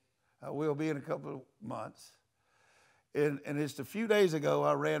 I will be in a couple of months. And just a few days ago,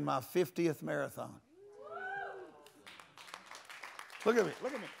 I ran my 50th marathon. Look at me.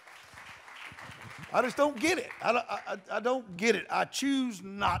 I just don't get it. I don't get it. I choose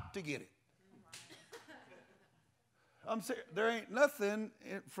not to get it. I'm serious. There ain't nothing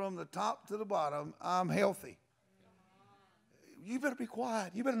from the top to the bottom. I'm healthy. You better be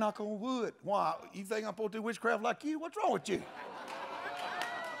quiet. You better knock on wood. Why? You think I'm supposed to do witchcraft like you? What's wrong with you?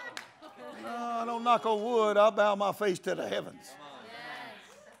 No, I don't knock on wood. I'll bow my face to the heavens.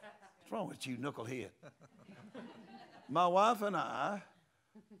 What's wrong with you, knucklehead? My wife and I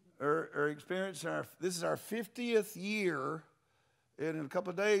are experiencing this is our 50th year, and in a couple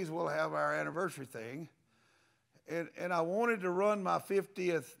of days we'll have our anniversary thing. And I wanted to run my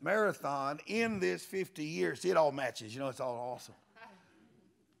 50th marathon in this 50 years. See, it all matches. You know, it's all awesome.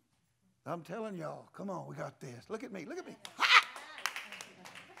 I'm telling y'all, come on, we got this. Look at me. Ha!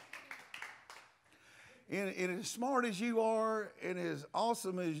 And as smart as you are and as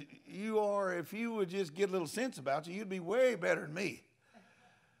awesome as you are, if you would just get a little sense about you, you'd be way better than me.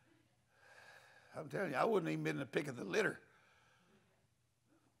 I'm telling you, I wouldn't even been the pick of the litter.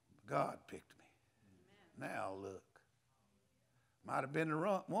 God picked me. Now look. Might have been the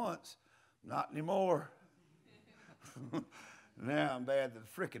runt once. Not anymore. Now I'm bad to the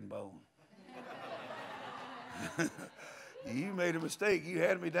frickin' bone. You made a mistake. You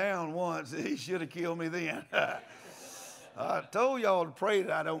had me down once. He should have killed me then. I told y'all to pray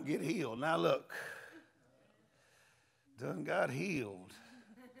that I don't get healed. Now look. Done got healed.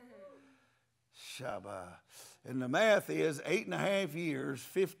 Shabbat. And the math is 8.5 years,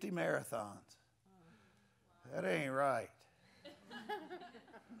 50 marathons. That ain't right.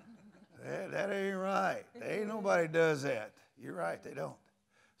 That ain't right. There ain't nobody does that. You're right, they don't.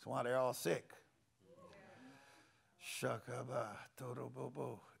 That's why they're all sick. Shakaba, todo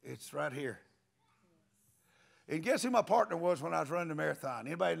bobo. It's right here. And guess who my partner was when I was running the marathon?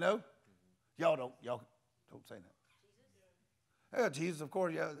 Anybody know? Y'all don't say that. Yeah, Jesus, of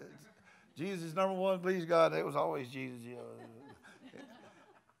course. Yeah, Jesus is number one. Please God, it was always Jesus. Yeah.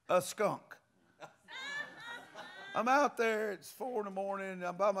 A skunk. I'm out there, it's 4 a.m,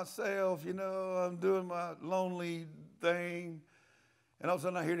 I'm by myself, you know, I'm doing my lonely thing, and all of a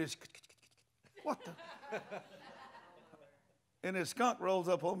sudden I hear this, what the? And this skunk rolls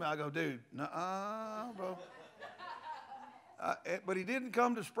up on me, I go, dude, nuh-uh, bro. But he didn't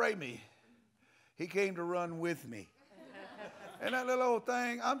come to spray me, he came to run with me. And that little old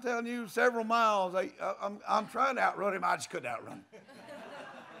thing, I'm telling you, several miles, I'm trying to outrun him, I just couldn't outrun him.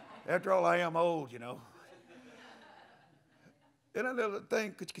 After all, I am old, you know. And that little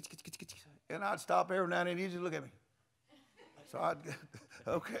thing, and I'd stop every now and then, he'd just look at me. So I'd,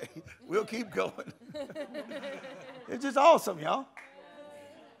 okay, we'll keep going. It's just awesome, y'all.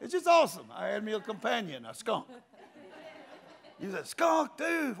 It's just awesome. I had me a companion, a skunk. He said, skunk,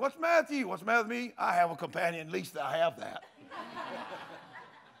 dude, what's the matter with you? What's the matter with me? I have a companion. At least I have that.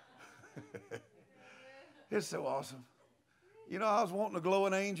 It's so awesome. You know, I was wanting a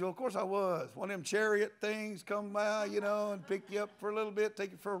glowing angel. Of course I was. One of them chariot things come by, you know, and pick you up for a little bit,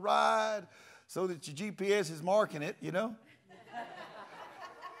 take you for a ride so that your GPS is marking it, you know.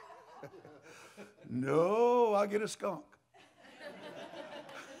 No, I get a skunk.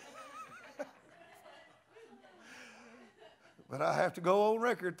 But I have to go on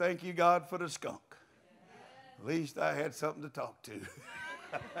record, thank you, God, for the skunk. At least I had something to talk to.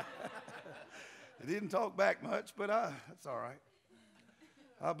 It didn't talk back much, but that's all right.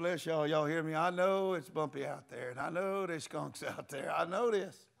 I bless y'all. Y'all hear me? I know it's bumpy out there, and I know there's skunks out there. I know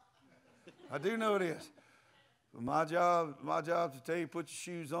this. I do know this. But my job is to tell you, put your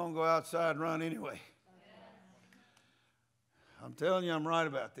shoes on, go outside, and run anyway. I'm telling you, I'm right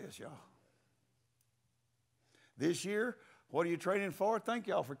about this, y'all. This year, what are you training for? Thank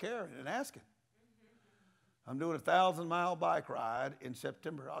y'all for caring and asking. I'm doing a 1,000-mile bike ride in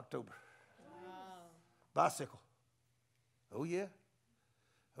September, October. Wow. Bicycle. Oh, yeah.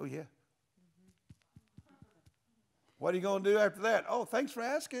 Oh, yeah. What are you going to do after that? Oh, thanks for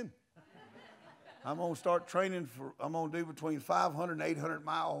asking. I'm going to start training I'm going to do between 500 and 800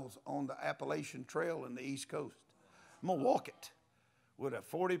 miles on the Appalachian Trail in the East Coast. I'm going to walk it with a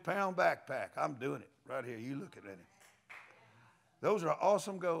 40-pound backpack. I'm doing it right here. You looking at it. Those are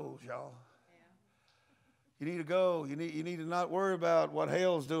awesome goals, y'all. Yeah. You need to go. You need to not worry about what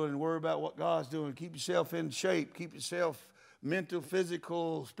hell's doing and worry about what God's doing. Keep yourself in shape. Keep yourself mental,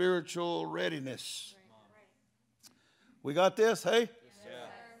 physical, spiritual readiness. Right. We got this, hey? Yes, sir.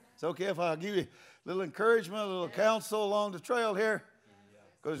 It's okay if I give you a little encouragement, a little counsel along the trail here,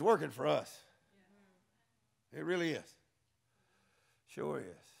 because it's working for us. It really is. Sure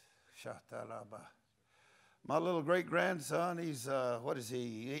is. Shatalaba. My little great-grandson, he's, what is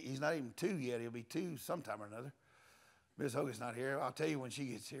he? He's not even 2 yet. He'll be 2 sometime or another. Miss Hogan's not here. I'll tell you when she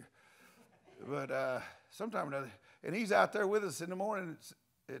gets here. But sometime or another. And he's out there with us in the morning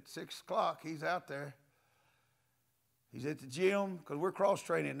at 6 o'clock. He's out there. He's at the gym because we're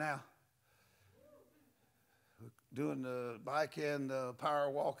cross-training now. We're doing the biking, the power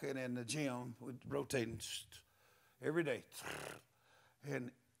walking, and the gym. We're rotating every day.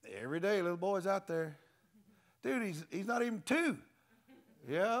 And every day, little boy's out there. Dude, he's not even 2.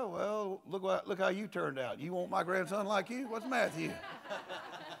 Yeah, well, look how you turned out. You want my grandson like you? What's the matter with you?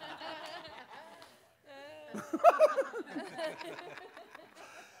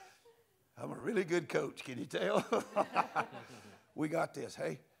 I'm a really good coach, can you tell? We got this,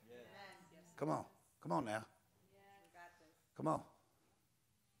 hey? Come on. Come on now. Come on.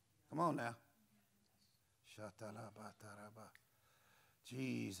 Come on now.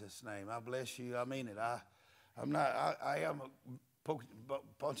 Jesus' name. I bless you. I mean it. I am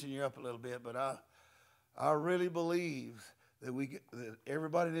punching you up a little bit, but I really believe that that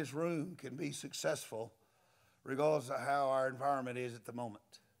everybody in this room can be successful regardless of how our environment is at the moment.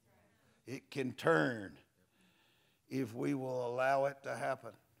 It can turn if we will allow it to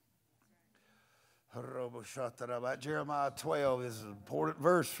happen. Jeremiah 12 is an important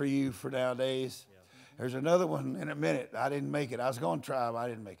verse for you for nowadays. There's another one in a minute. I didn't make it. I was going to try, but I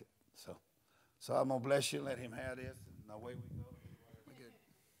didn't make it. So I'm going to bless you and let him have this. And away we go. We're good.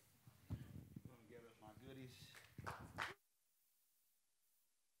 I'm going to get up my goodies.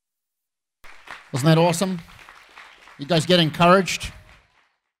 Wasn't that awesome? You guys get encouraged?